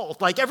guy's fault.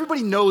 Like,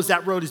 everybody knows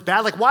that road is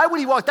bad. Like, why would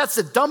he walk? That's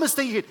the dumbest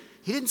thing you could.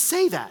 He didn't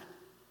say that.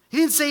 He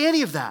didn't say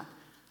any of that.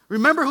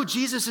 Remember who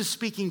Jesus is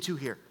speaking to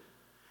here.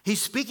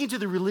 He's speaking to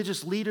the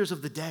religious leaders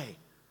of the day.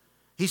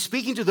 He's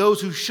speaking to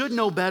those who should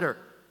know better.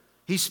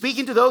 He's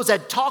speaking to those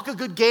that talk a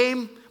good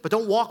game, but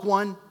don't walk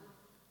one.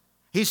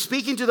 He's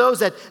speaking to those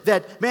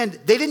that man,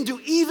 they didn't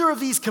do either of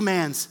these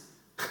commands.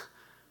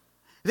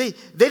 They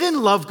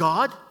didn't love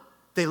God.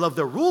 They loved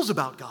their rules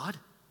about God.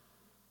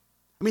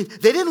 I mean,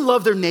 they didn't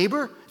love their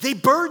neighbor. They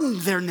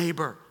burdened their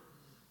neighbor.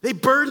 They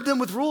burdened them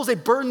with rules. They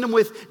burdened them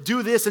with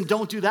do this and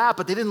don't do that,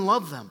 but they didn't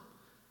love them.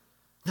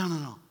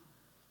 No.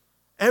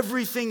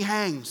 Everything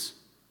hangs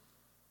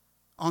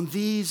on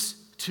these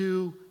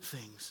 2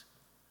 things.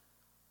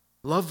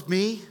 Love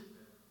me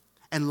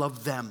and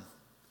love them.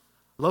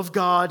 Love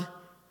God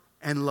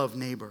and love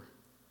neighbor.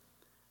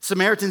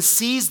 Samaritan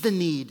sees the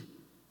need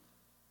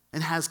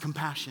and has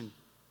compassion.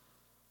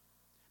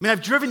 I mean,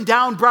 I've driven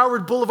down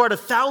Broward Boulevard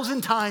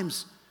 1,000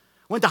 times.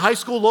 Went to high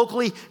school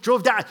locally,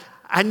 drove down.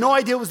 I had no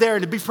idea it was there.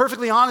 And to be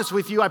perfectly honest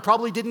with you, I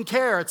probably didn't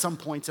care at some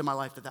points in my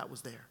life that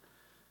was there.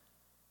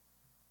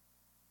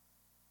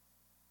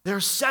 There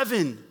are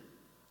 7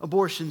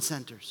 abortion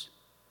centers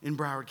in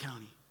Broward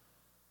County.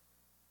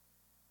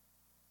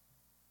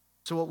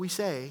 So what we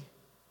say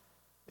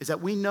is that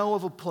we know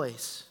of a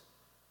place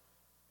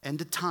and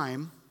a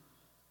time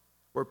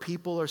where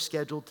people are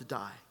scheduled to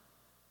die.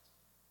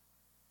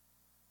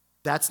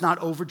 That's not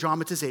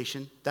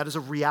over-dramatization. That is a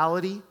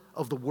reality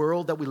of the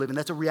world that we live in.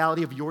 That's a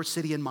reality of your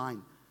city and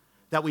mine.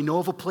 That we know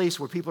of a place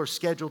where people are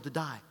scheduled to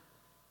die.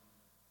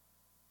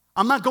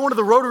 I'm not going to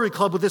the Rotary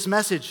Club with this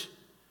message.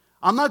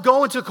 I'm not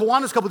going to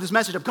Kiwanis Club with this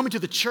message. I'm coming to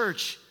the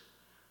church,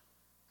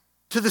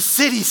 to the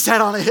city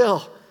set on a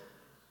hill,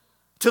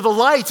 to the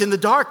light in the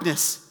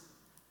darkness,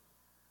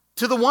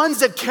 to the ones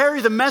that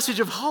carry the message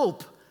of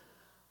hope,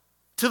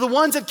 to the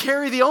ones that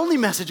carry the only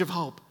message of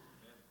hope,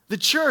 the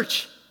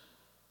church.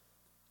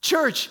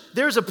 Church,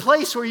 there's a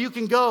place where you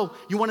can go.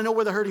 You want to know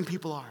where the hurting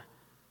people are.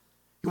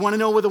 You want to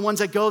know where the ones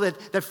that go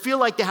that feel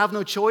like they have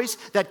no choice,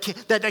 that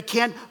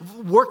can't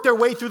work their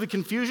way through the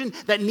confusion,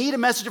 that need a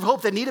message of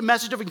hope, that need a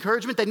message of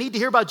encouragement, that need to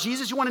hear about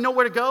Jesus. You want to know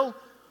where to go?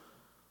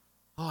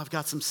 Oh, I've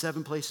got some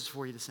 7 places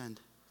for you to send.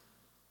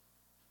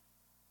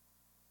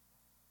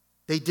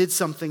 They did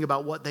something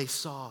about what they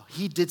saw.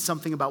 He did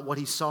something about what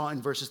he saw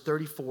in verses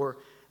 34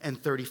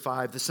 and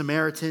 35. The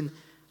Samaritan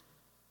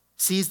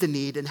sees the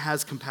need and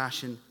has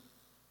compassion.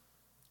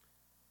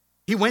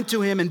 He went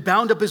to him and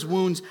bound up his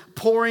wounds,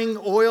 pouring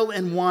oil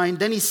and wine.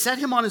 Then he set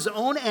him on his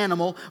own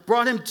animal,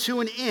 brought him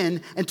to an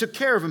inn, and took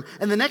care of him.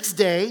 And the next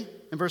day,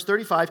 in verse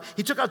 35,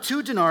 he took out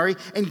 2 denarii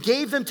and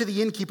gave them to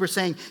the innkeeper,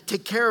 saying,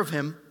 "Take care of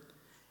him,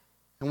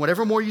 and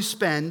whatever more you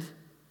spend,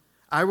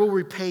 I will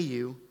repay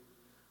you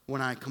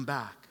when I come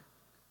back."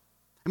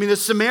 I mean, the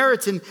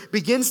Samaritan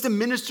begins to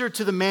minister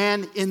to the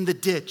man in the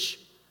ditch.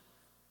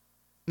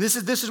 This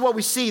is what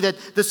we see,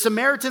 that the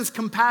Samaritan's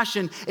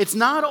compassion, it's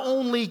not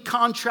only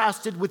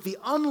contrasted with the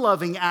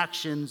unloving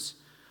actions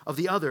of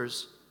the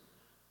others,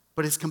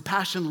 but his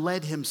compassion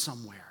led him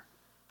somewhere.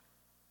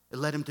 It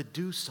led him to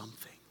do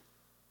something.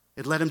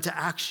 It led him to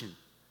action.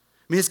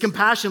 I mean, his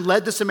compassion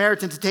led the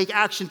Samaritan to take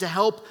action to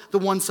help the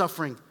one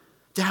suffering,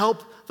 to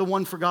help the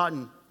one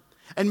forgotten.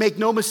 And make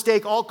no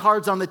mistake, all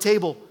cards on the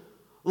table.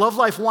 Love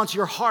Life wants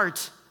your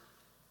heart,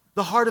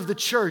 the heart of the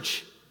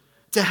church,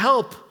 to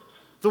help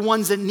the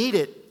ones that need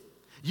it.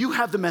 You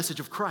have the message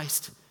of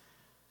Christ.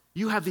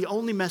 You have the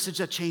only message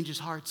that changes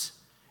hearts.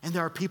 And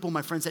there are people,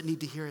 my friends, that need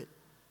to hear it.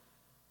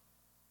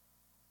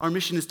 Our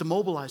mission is to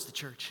mobilize the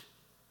church,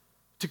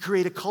 to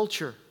create a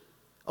culture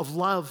of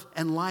love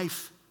and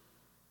life,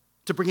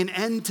 to bring an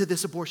end to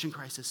this abortion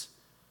crisis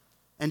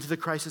and to the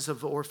crisis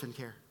of orphan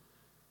care,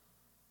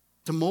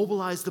 to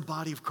mobilize the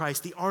body of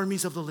Christ, the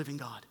armies of the living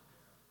God.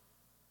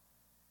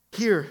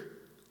 Here,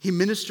 he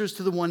ministers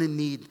to the one in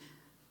need.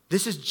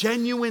 This is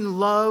genuine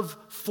love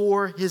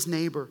for his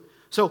neighbor.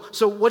 So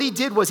what he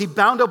did was he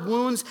bound up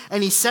wounds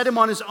and he set him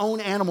on his own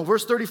animal.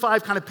 Verse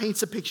 35 kind of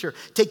paints a picture.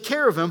 Take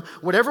care of him.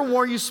 Whatever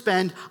more you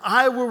spend,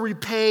 I will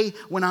repay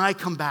when I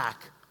come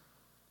back.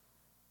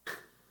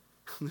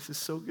 This is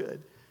so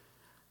good.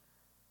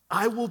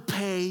 I will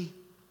pay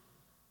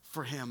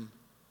for him.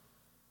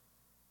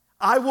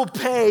 I will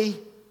pay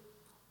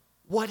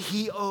what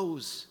he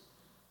owes.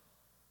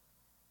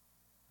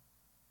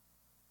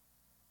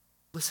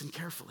 Listen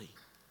carefully.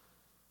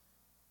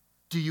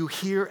 Do you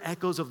hear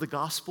echoes of the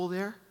gospel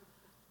there?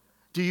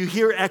 Do you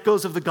hear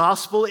echoes of the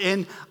gospel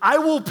in, I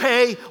will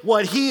pay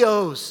what he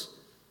owes?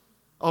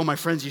 Oh, my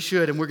friends, you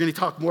should, and we're going to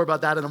talk more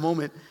about that in a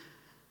moment.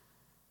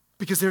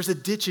 Because there's a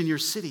ditch in your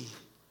city.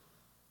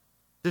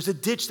 There's a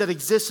ditch that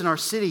exists in our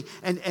city,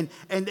 and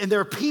there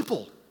are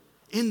people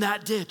in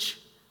that ditch.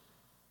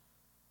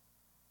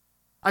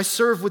 I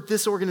serve with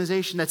this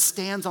organization that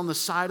stands on the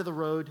side of the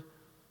road,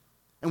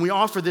 and we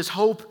offer this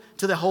hope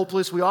to the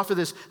hopeless. We offer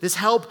this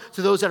help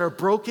to those that are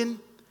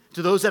broken,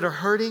 to those that are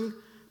hurting,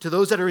 to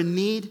those that are in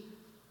need.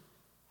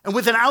 And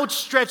with an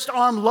outstretched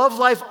arm, Love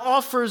Life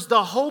offers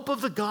the hope of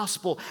the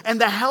gospel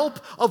and the help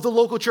of the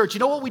local church. You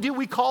know what we do?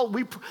 We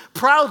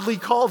proudly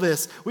call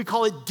this, we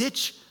call it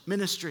ditch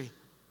ministry.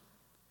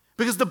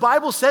 Because the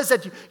Bible says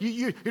that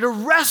you're to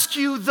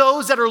rescue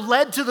those that are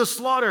led to the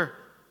slaughter.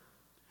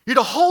 You're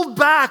to hold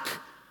back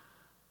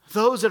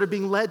those that are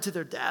being led to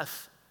their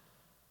death.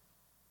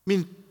 I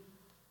mean,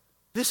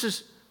 this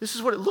is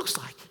what it looks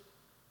like.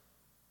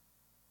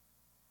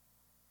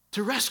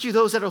 To rescue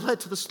those that are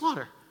led to the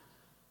slaughter.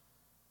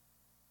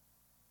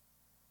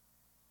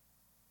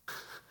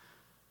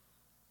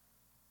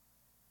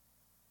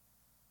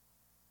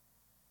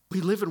 We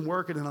live and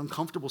work in an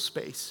uncomfortable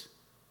space.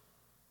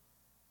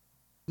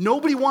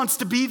 Nobody wants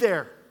to be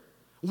there.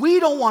 We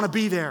don't want to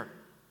be there.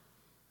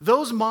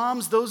 Those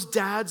moms, those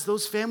dads,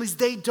 those families,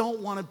 they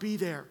don't want to be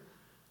there.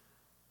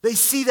 They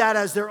see that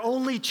as their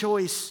only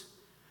choice.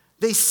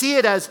 They see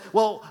it as,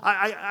 well,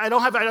 I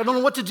don't know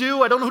what to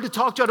do. I don't know who to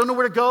talk to. I don't know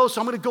where to go,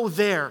 so I'm going to go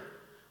there.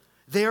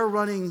 They are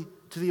running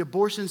to the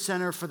abortion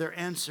center for their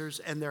answers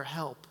and their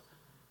help.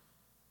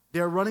 They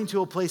are running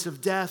to a place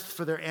of death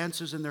for their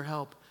answers and their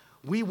help.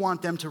 We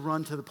want them to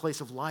run to the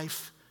place of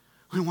life.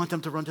 We want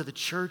them to run to the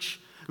church.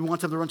 We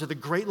want them to run to the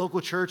great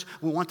local church.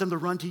 We want them to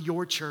run to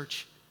your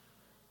church.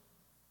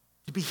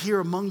 To be here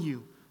among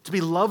you, to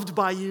be loved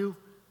by you,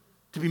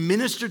 to be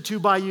ministered to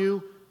by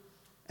you,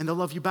 and they'll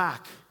love you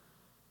back,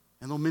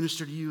 and they'll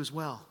minister to you as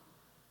well.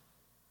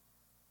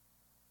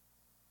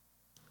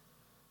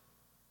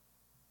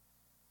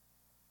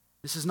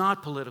 This is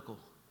not political.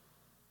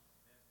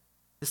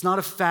 It's not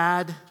a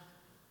fad.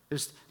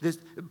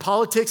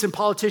 Politics and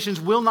politicians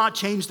will not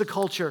change the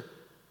culture.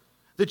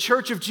 The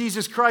Church of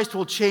Jesus Christ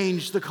will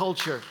change the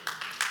culture.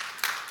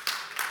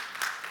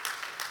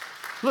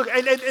 Look,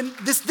 and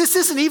this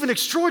isn't even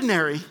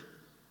extraordinary.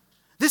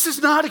 This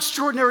is not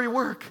extraordinary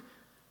work.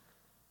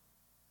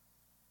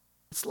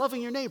 It's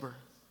loving your neighbor.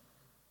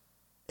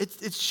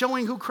 It's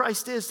showing who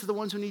Christ is to the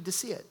ones who need to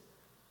see it.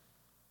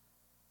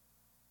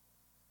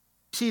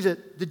 See,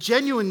 the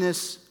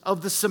genuineness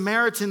of the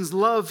Samaritan's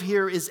love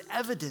here is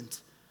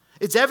evident.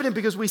 It's evident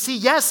because we see,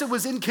 yes, it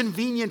was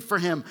inconvenient for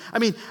him.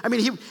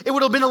 It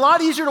would have been a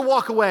lot easier to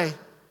walk away.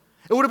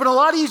 It would have been a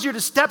lot easier to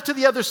step to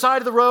the other side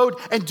of the road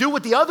and do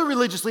what the other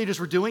religious leaders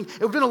were doing. It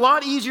would have been a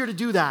lot easier to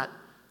do that.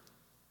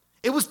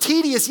 It was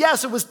tedious.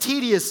 Yes, it was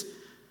tedious.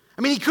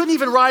 He couldn't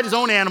even ride his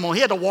own animal.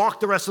 He had to walk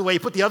the rest of the way. He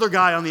put the other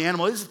guy on the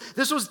animal.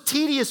 This was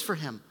tedious for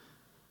him.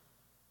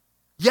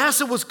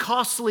 Yes, it was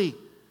costly.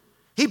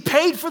 He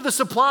paid for the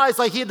supplies,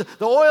 like he had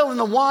the oil and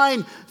the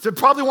wine. So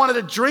probably wanted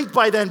a drink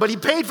by then, but he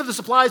paid for the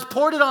supplies,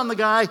 poured it on the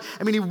guy.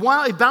 He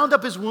bound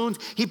up his wounds.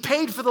 He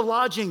paid for the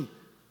lodging.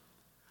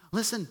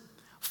 Listen,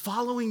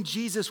 following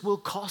Jesus will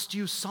cost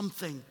you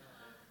something. It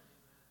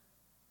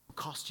will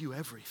cost you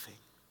everything.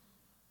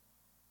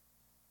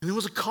 And there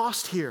was a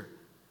cost here.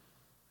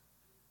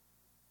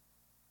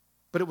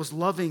 But it was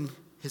loving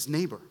his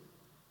neighbor.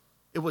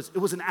 It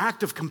was an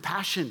act of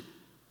compassion.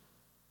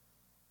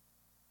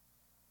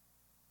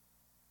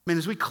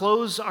 As we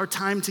close our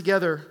time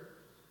together,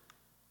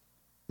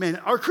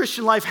 our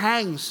Christian life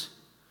hangs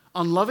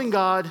on loving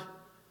God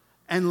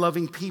and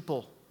loving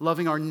people,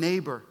 loving our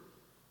neighbor.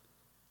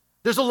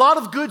 There's a lot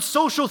of good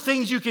social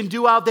things you can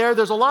do out there.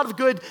 There's a lot of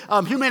good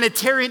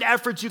humanitarian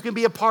efforts you can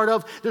be a part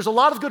of. There's a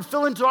lot of good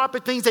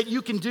philanthropic things that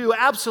you can do,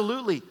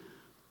 absolutely.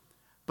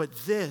 But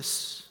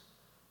this,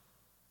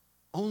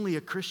 only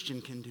a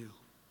Christian can do.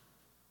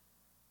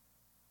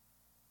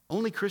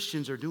 Only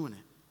Christians are doing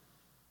it.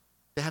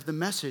 They have the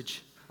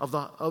message of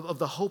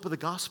the hope of the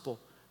gospel.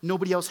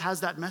 Nobody else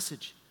has that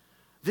message.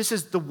 This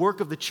is the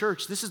work of the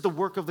church. This is the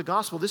work of the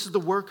gospel. This is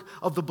the work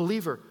of the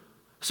believer.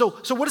 So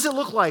what does it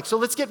look like? So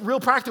let's get real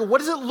practical. What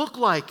does it look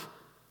like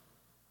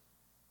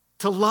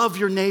to love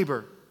your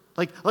neighbor?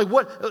 Like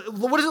what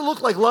does it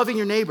look like loving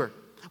your neighbor?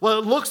 Well,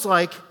 it looks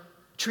like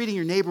treating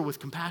your neighbor with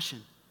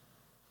compassion.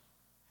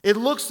 It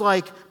looks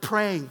like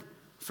praying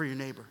for your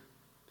neighbor.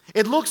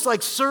 It looks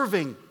like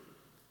serving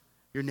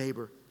your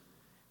neighbor.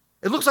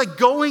 It looks like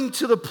going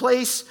to the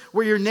place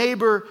where your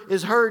neighbor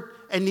is hurt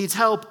and needs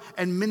help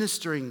and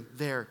ministering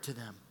there to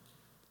them.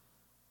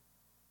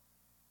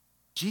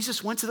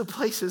 Jesus went to the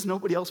places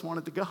nobody else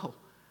wanted to go.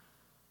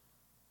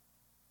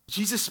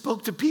 Jesus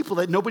spoke to people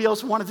that nobody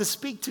else wanted to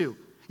speak to.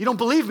 You don't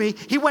believe me?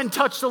 He went and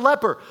touched a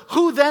leper.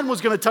 Who then was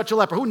going to touch a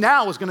leper? Who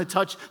now was going to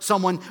touch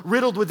someone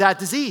riddled with that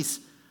disease?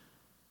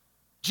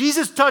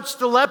 Jesus touched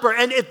the leper,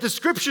 and if the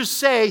scriptures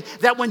say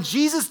that when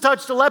Jesus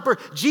touched the leper,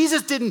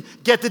 Jesus didn't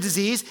get the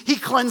disease, he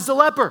cleansed the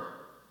leper.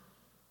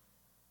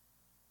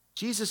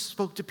 Jesus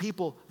spoke to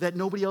people that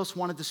nobody else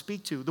wanted to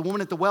speak to. The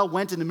woman at the well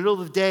went in the middle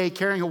of the day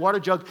carrying a water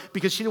jug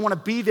because she didn't want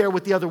to be there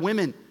with the other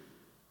women.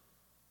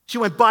 She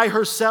went by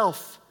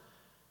herself.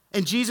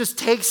 And Jesus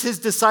takes his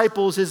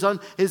disciples, his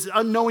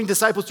unknowing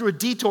disciples, through a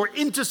detour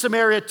into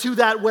Samaria to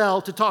that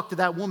well to talk to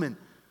that woman.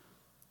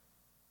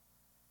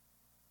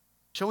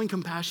 Showing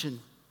compassion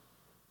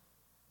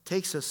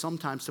takes us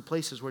sometimes to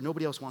places where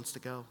nobody else wants to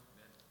go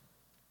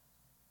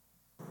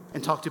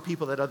and talk to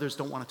people that others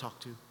don't want to talk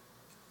to.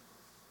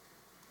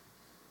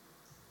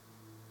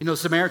 The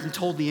Samaritan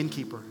told the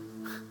innkeeper,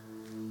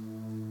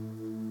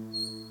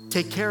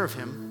 take care of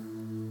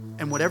him,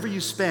 and whatever you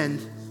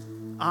spend,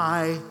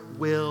 I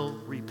will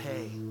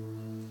repay.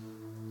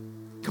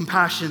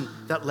 Compassion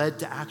that led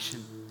to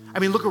action.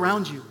 Look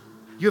around you.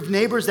 You have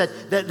neighbors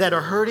that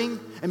are hurting,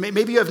 and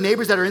maybe you have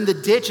neighbors that are in the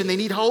ditch and they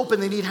need hope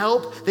and they need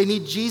help. They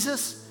need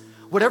Jesus.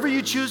 Whatever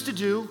you choose to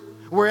do,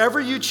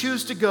 wherever you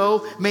choose to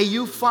go, may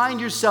you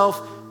find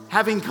yourself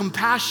having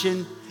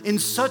compassion in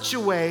such a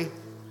way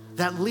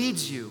that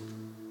leads you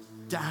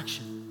to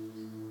action.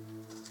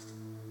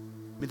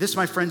 This,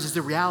 my friends, is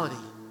the reality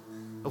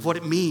of what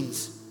it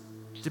means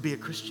to be a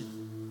Christian.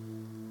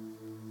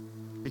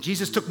 And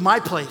Jesus took my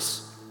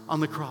place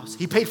on the cross.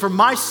 He paid for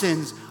my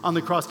sins on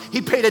the cross.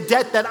 He paid a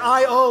debt that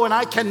I owe and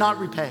I cannot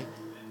repay.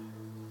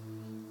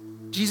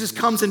 Jesus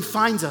comes and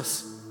finds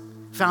us.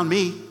 Found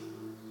me.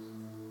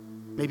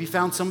 Maybe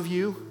found some of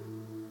you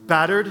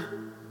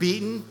battered,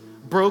 beaten,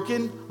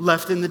 broken,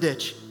 left in the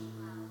ditch.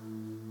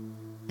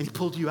 And he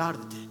pulled you out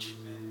of the ditch.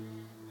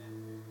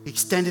 He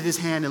extended his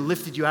hand and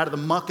lifted you out of the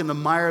muck and the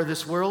mire of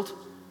this world.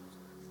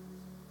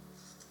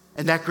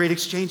 And that great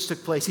exchange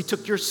took place. He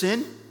took your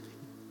sin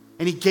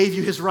and he gave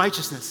you his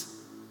righteousness.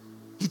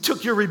 He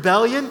took your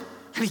rebellion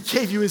and he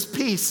gave you his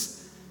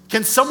peace.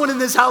 Can someone in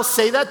this house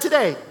say that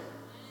today?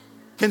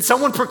 Can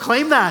someone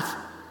proclaim that?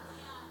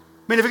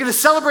 If you're going to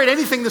celebrate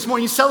anything this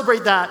morning, you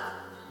celebrate that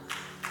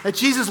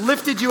Jesus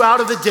lifted you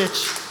out of the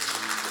ditch.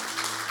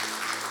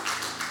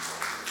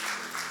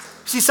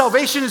 See,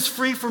 salvation is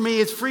free for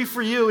me. It's free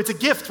for you. It's a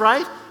gift,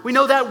 right? We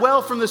know that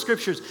well from the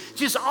scriptures.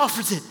 Jesus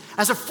offers it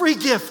as a free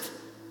gift.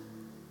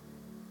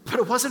 But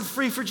it wasn't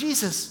free for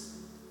Jesus.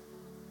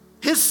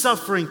 His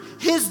suffering,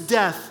 his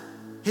death,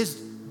 his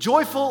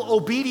joyful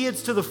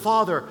obedience to the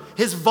Father,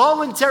 his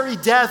voluntary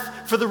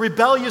death for the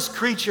rebellious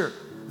creature.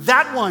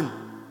 That one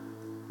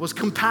was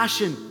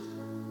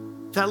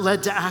compassion that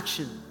led to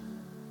action.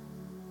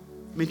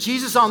 I mean,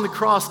 Jesus on the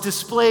cross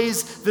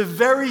displays the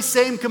very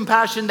same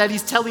compassion that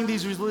he's telling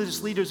these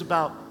religious leaders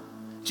about.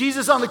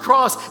 Jesus on the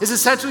cross is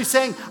essentially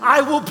saying,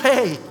 I will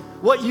pay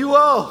what you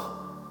owe.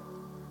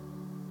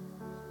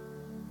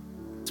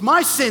 It's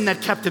my sin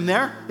that kept him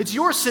there. It's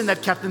your sin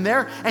that kept him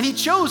there. And he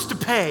chose to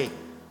pay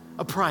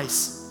a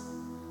price.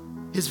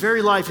 His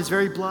very life, his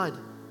very blood.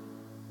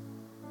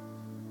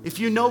 If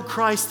you know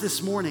Christ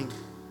this morning,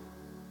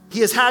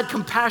 he has had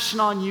compassion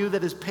on you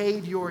that has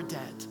paid your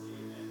debt.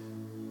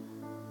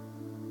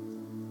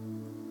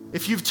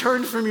 If you've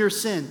turned from your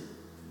sin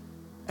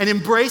and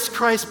embraced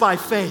Christ by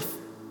faith,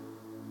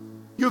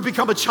 you have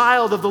become a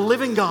child of the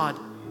living God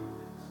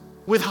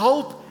with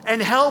hope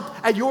and help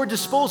at your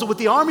disposal, with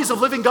the armies of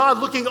living God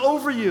looking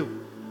over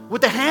you,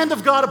 with the hand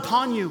of God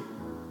upon you.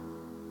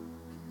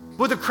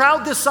 With a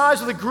crowd this size,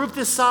 with a group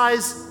this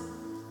size,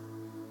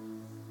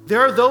 there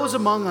are those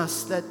among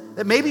us that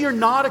maybe you're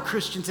not a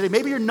Christian today,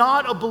 maybe you're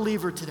not a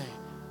believer today.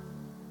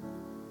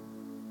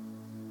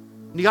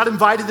 You got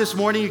invited this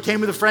morning, you came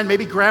with a friend,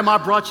 maybe grandma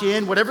brought you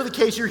in, whatever the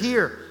case, you're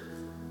here.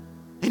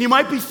 And you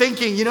might be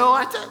thinking,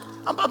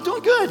 I'm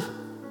doing good.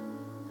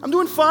 I'm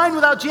doing fine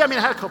without Jesus. I mean,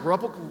 I had a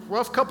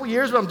rough couple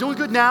years, but I'm doing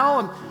good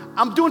now.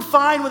 I'm doing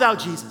fine without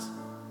Jesus.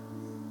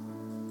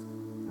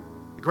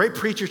 The great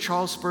preacher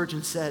Charles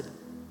Spurgeon said,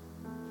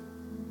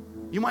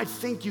 you might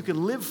think you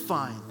can live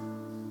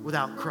fine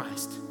without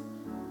Christ,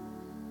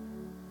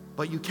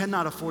 but you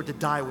cannot afford to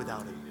die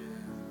without him.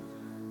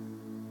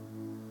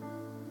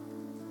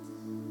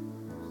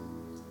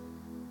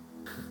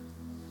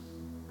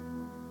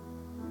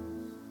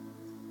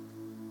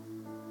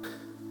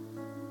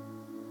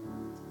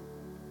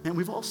 And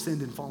we've all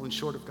sinned and fallen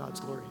short of God's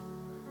glory.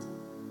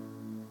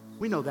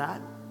 We know that.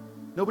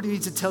 Nobody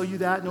needs to tell you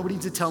that. Nobody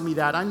needs to tell me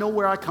that. I know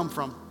where I come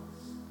from.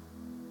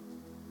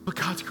 But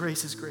God's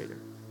grace is greater.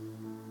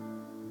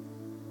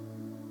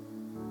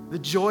 The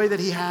joy that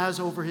he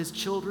has over his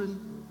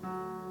children,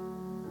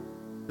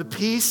 the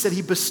peace that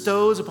he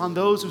bestows upon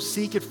those who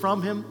seek it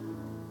from him,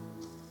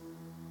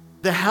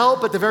 the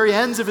help at the very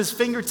ends of his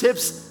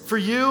fingertips for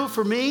you,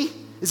 for me,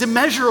 is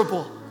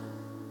immeasurable.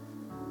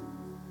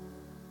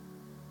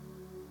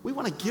 We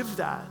want to give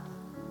that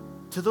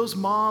to those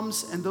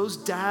moms and those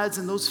dads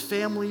and those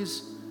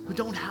families who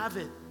don't have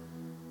it.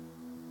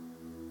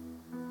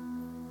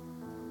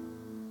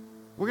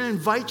 We're going to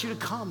invite you to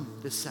come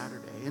this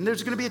Saturday, and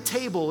there's going to be a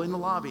table in the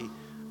lobby.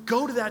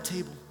 Go to that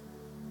table.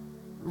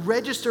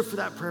 Register for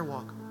that prayer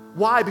walk.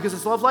 Why? Because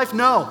it's Love Life?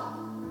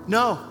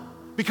 No.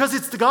 Because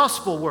it's the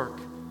gospel work.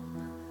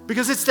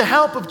 Because it's the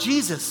help of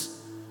Jesus.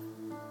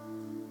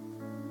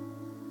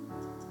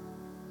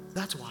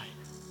 That's why.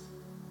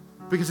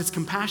 Because it's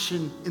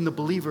compassion in the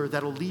believer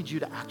that'll lead you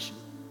to action.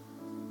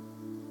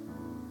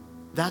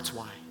 That's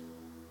why.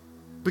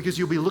 Because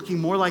you'll be looking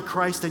more like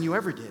Christ than you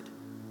ever did.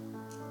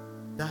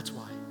 That's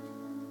why.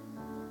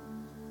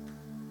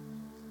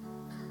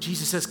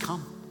 Jesus says,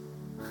 come.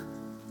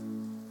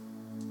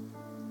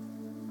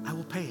 I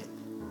will pay it.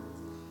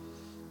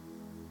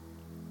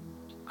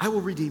 I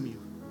will redeem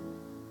you.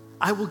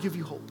 I will give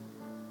you hope.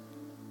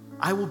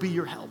 I will be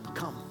your help.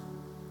 Come.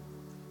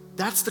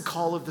 That's the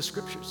call of the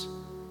scriptures.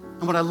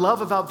 And what I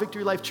love about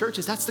Victory Life Church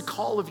is that's the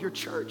call of your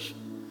church.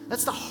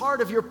 That's the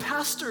heart of your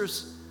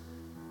pastors.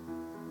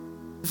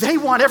 They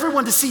want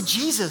everyone to see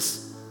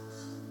Jesus.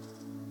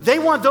 They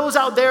want those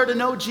out there to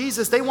know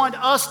Jesus. They want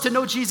us to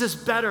know Jesus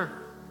better.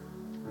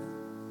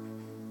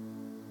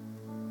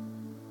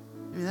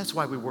 I mean, that's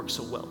why we work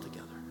so well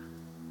together.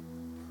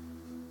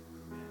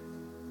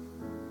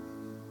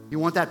 You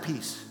want that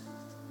peace.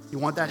 You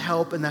want that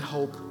help and that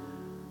hope.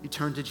 You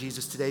turn to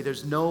Jesus today.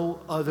 There's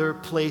no other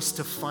place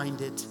to find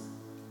it.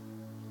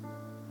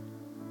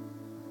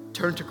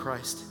 Turn to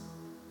Christ.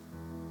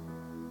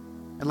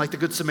 And like the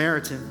Good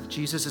Samaritan,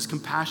 Jesus'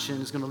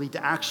 compassion is going to lead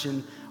to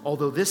action,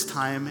 although this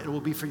time it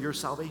will be for your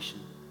salvation.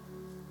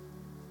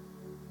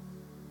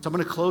 So I'm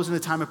going to close in the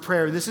time of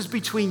prayer. And this is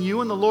between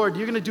you and the Lord.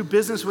 You're going to do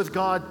business with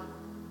God.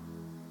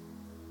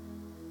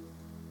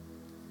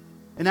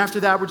 And after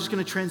that, we're just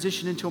going to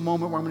transition into a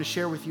moment where I'm going to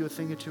share with you a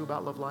thing or two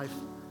about Love Life.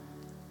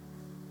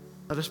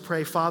 Let us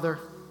pray. Father,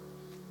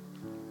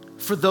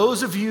 for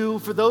those of you,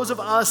 for those of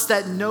us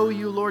that know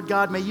you, Lord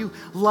God, may you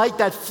light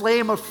that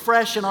flame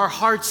afresh in our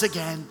hearts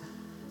again.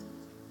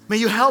 May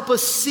you help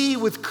us see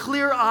with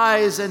clear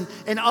eyes and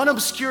an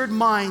unobscured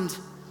mind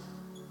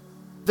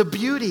the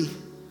beauty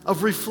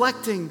of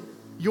reflecting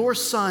your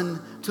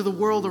Son to the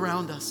world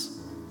around us.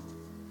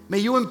 May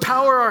you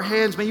empower our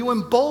hands. May you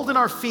embolden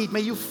our feet.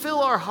 May you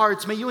fill our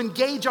hearts. May you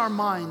engage our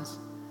minds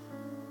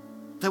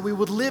that we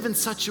would live in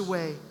such a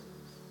way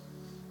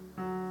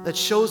that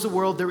shows the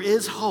world there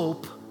is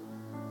hope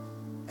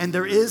and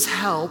there is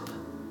help,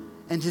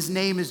 and his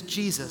name is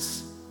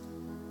Jesus.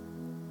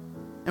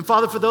 And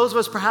Father, for those of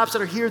us perhaps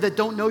that are here that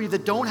don't know you,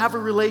 that don't have a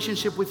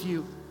relationship with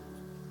you,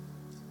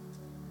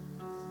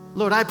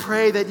 Lord, I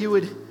pray that you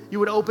would you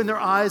would open their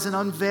eyes and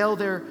unveil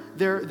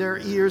their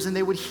ears, and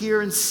they would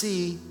hear and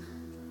see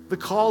the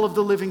call of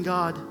the living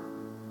God.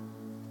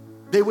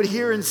 They would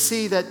hear and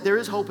see that there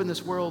is hope in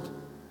this world,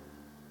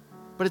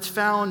 but it's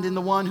found in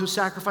the one who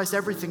sacrificed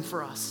everything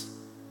for us.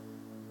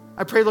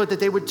 I pray, Lord, that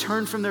they would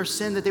turn from their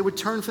sin, that they would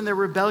turn from their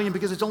rebellion,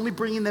 because it's only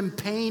bringing them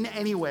pain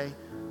anyway.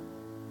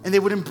 And they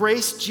would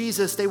embrace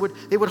Jesus. They would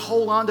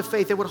hold on to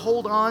faith. They would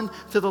hold on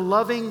to the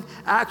loving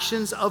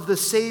actions of the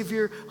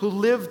Savior who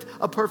lived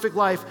a perfect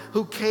life,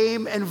 who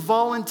came and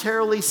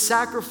voluntarily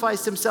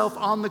sacrificed himself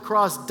on the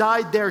cross,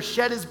 died there,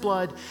 shed his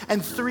blood,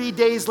 and 3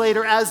 days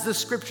later, as the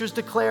scriptures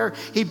declare,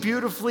 he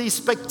beautifully,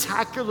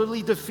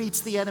 spectacularly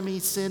defeats the enemy,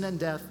 sin and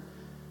death,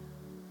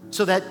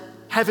 so that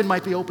heaven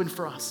might be opened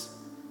for us.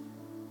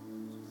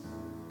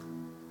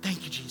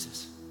 Thank you,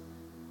 Jesus.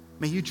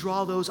 May you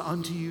draw those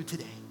unto you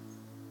today.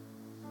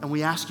 And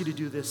we ask you to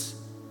do this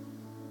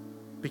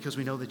because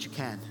we know that you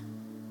can.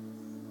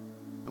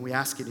 And we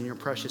ask it in your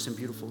precious and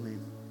beautiful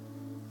name.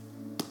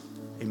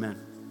 Amen.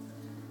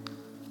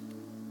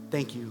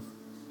 Thank you.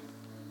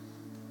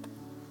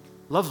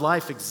 Love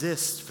Life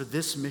exists for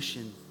this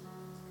mission.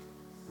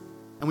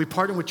 And we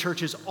partner with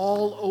churches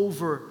all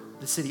over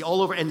the city,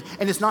 all over. And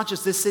it's not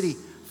just this city.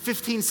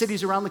 15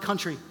 cities around the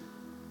country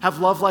have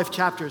Love Life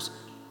chapters.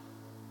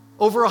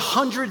 Over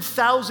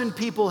 100,000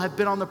 people have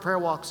been on the prayer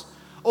walks.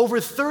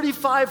 Over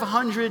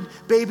 3,500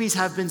 babies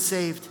have been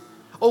saved.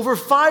 Over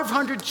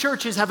 500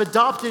 churches have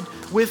adopted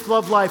with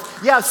Love Life.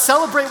 Yeah,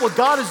 celebrate what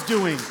God is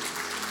doing.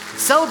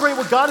 Celebrate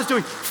what God is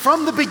doing.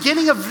 From the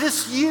beginning of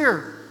this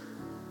year,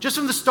 just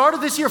from the start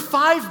of this year,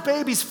 5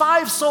 babies,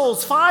 5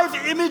 souls,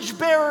 5 image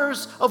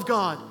bearers of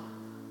God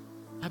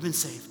have been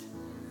saved.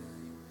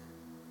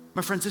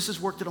 My friends, this is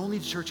work that only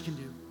the church can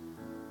do.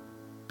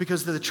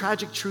 Because the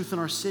tragic truth in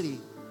our city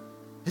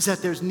is that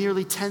there's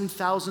nearly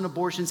 10,000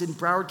 abortions in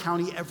Broward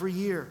County every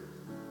year.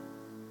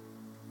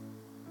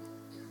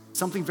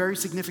 Something very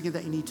significant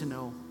that you need to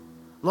know.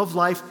 Love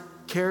Life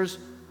cares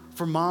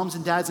for moms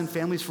and dads and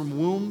families from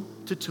womb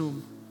to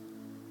tomb.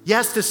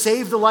 Yes, to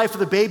save the life of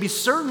the baby,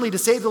 certainly to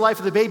save the life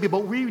of the baby,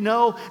 but we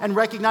know and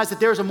recognize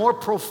that there's a more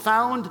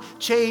profound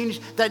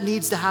change that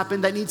needs to happen,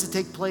 that needs to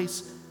take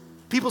place.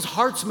 People's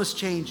hearts must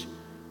change.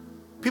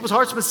 People's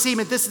hearts must see,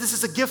 man, this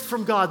is a gift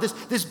from God.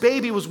 This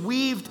baby was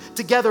weaved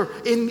together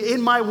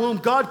in my womb.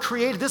 God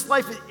created this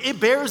life. It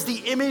bears the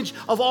image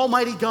of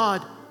Almighty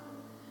God.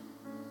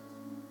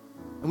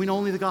 And we know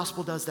only the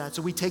gospel does that.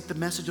 So we take the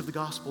message of the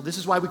gospel. This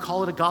is why we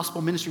call it a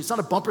gospel ministry. It's not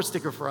a bumper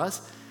sticker for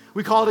us.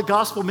 We call it a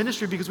gospel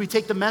ministry because we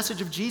take the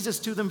message of Jesus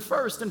to them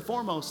first and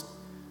foremost.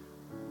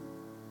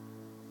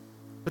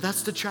 But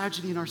that's the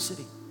tragedy in our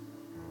city.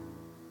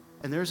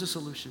 And there's a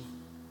solution.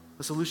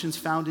 The solution's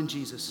found in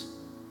Jesus.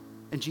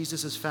 And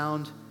Jesus is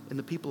found in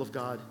the people of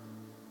God,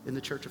 in the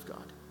church of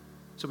God.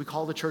 So we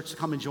call the church to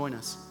come and join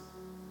us.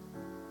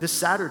 This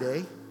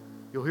Saturday,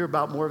 you'll hear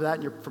about more of that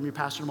from your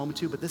pastor in a moment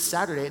too, but this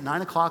Saturday at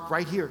 9 o'clock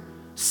right here,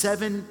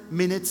 7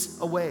 minutes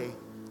away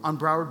on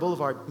Broward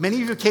Boulevard. Many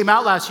of you came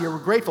out last year. We're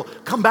grateful.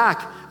 Come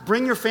back.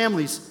 Bring your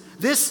families.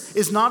 This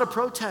is not a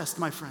protest,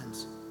 my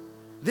friends.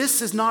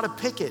 This is not a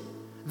picket.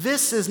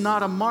 This is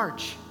not a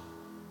march.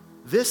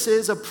 This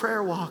is a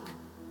prayer walk.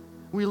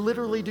 We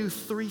literally do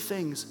 3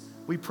 things.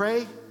 We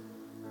pray,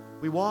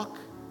 we walk,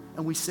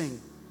 and we sing.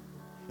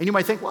 And you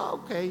might think,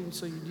 well, okay,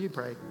 so you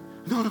pray.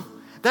 No,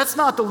 that's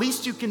not the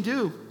least you can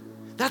do.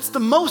 That's the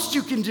most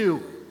you can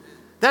do.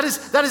 That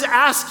is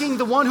asking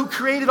the one who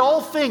created all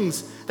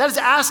things. That is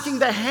asking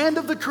the hand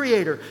of the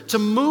Creator to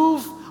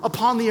move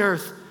upon the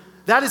earth.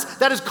 That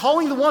is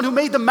calling the one who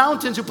made the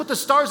mountains, who put the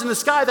stars in the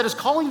sky. That is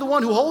calling the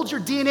one who holds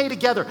your DNA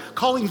together,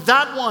 calling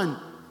that one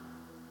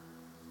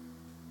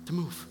to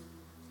move.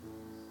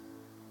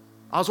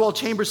 Oswald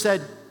Chambers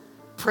said,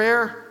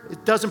 prayer,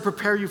 it doesn't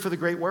prepare you for the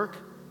great work.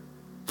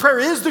 Prayer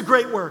is the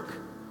great work.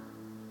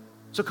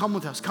 So come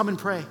with us. Come and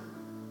pray.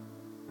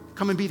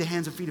 Come and be the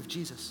hands and feet of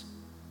Jesus.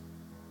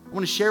 I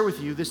want to share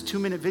with you this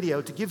 2-minute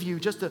video to give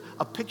you just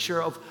a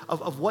picture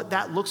of what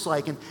that looks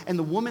like. And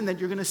the woman that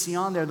you're going to see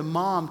on there, the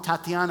mom,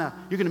 Tatiana,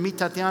 you're going to meet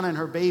Tatiana and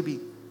her baby.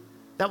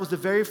 That was the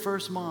very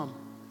first mom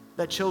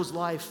that chose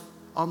life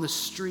on the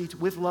street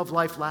with Love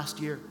Life last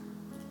year.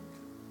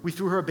 We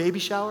threw her a baby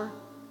shower.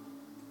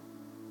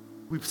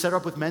 We set her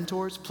up with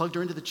mentors, plugged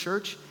her into the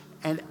church,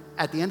 and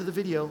at the end of the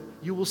video,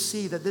 you will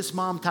see that this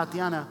mom,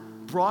 Tatiana,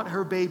 brought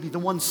her baby, the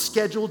one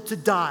scheduled to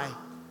die,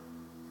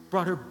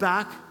 brought her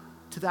back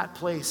to that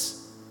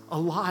place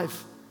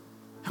alive.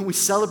 And we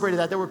celebrated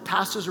that. There were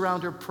pastors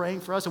around her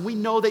praying for us, and we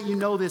know that you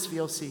know this,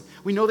 VLC.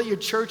 We know that your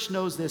church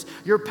knows this.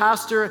 Your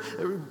pastor,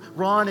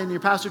 Ron, and your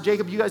pastor,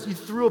 Jacob, you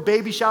threw a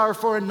baby shower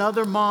for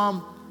another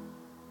mom.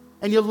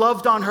 And you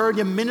loved on her and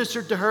you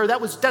ministered to her.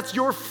 That's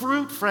your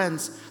fruit,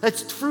 friends.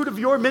 That's fruit of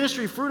your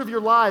ministry, fruit of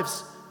your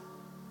lives.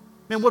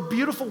 Man, what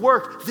beautiful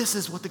work. This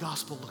is what the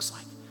gospel looks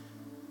like.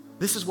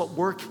 This is what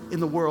work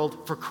in the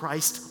world for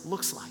Christ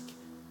looks like.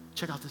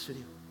 Check out this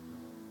video.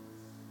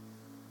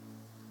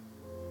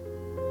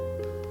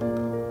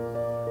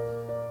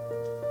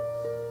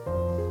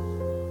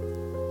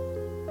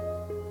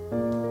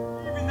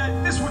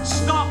 That this would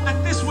stop,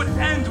 that this would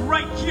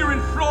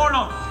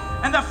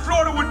and that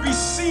Florida would be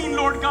seen,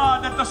 Lord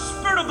God, that the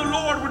Spirit of the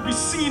Lord would be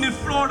seen in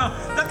Florida,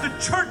 that the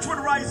church would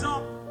rise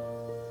up.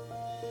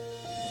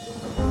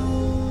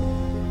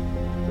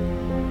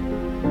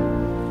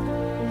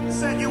 You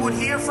said you would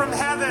hear from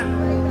heaven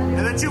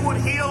and that you would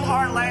heal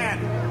our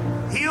land.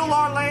 Heal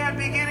our land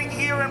beginning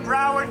here in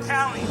Broward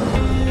County.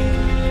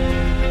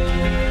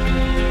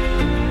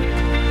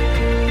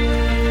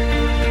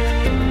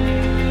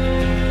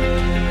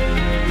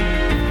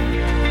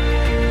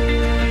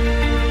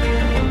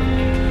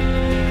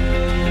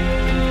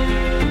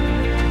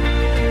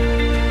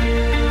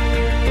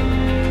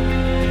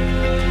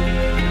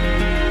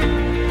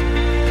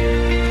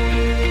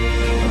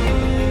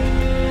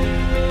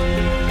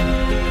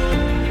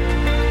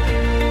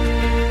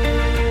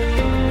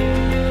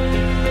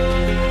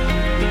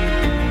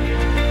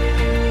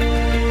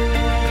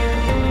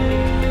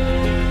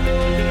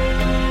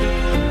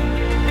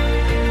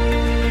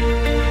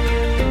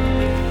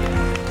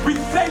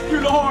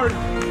 Lord,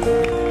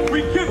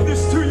 we give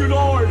this to you,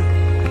 Lord.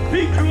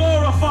 Be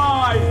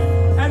glorified,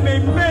 and may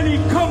many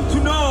come to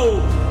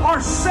know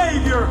our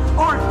Savior,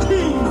 our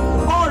King,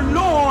 our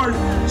Lord,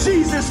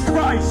 Jesus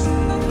Christ.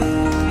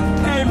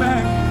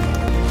 Amen.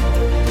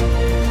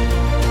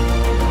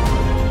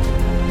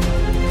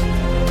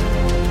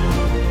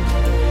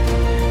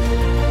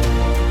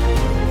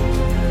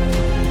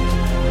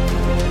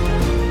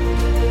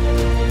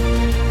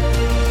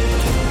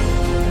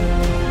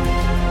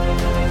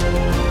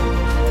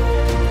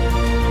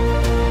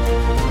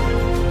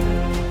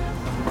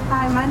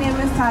 My name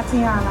is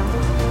Tatiana.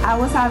 I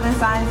was having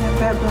signs in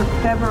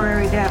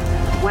February that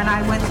when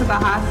I went to the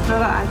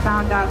hospital, I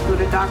found out through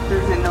the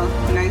doctors and those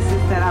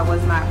nurses that I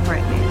was not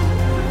pregnant.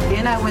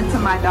 Then I went to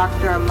my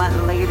doctor a month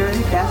later.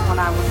 That's when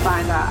I would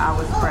find out I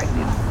was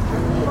pregnant.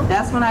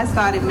 That's when I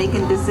started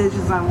making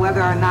decisions on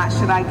whether or not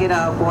should I get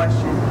an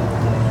abortion.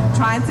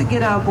 Trying to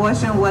get an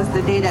abortion was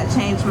the day that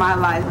changed my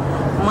life.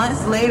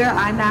 Months later,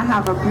 I now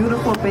have a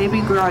beautiful baby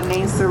girl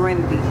named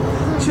Serenity.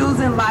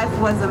 Choosing life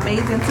was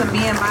amazing to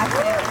me and my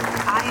family.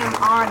 I am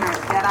honored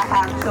that I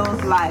have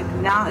chose life.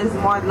 Now is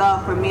more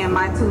love for me and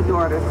my two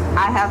daughters.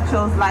 I have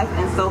chose life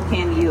and so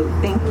can you.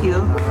 Thank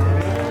you.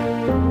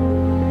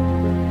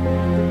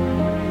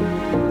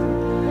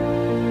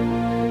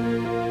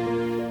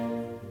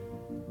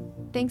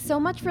 Thanks so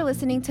much for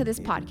listening to this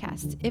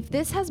podcast. If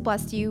this has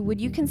blessed you, would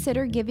you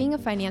consider giving a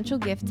financial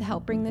gift to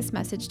help bring this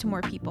message to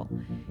more people?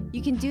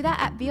 You can do that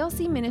at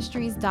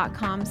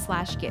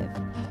vlcministries.com/give.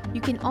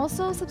 You can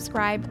also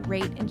subscribe,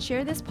 rate, and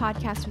share this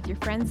podcast with your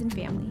friends and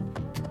family.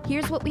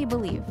 Here's what we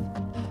believe: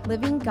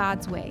 living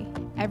God's way,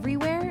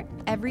 everywhere,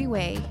 every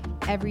way,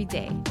 every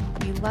day.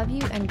 We love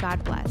you and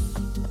God bless.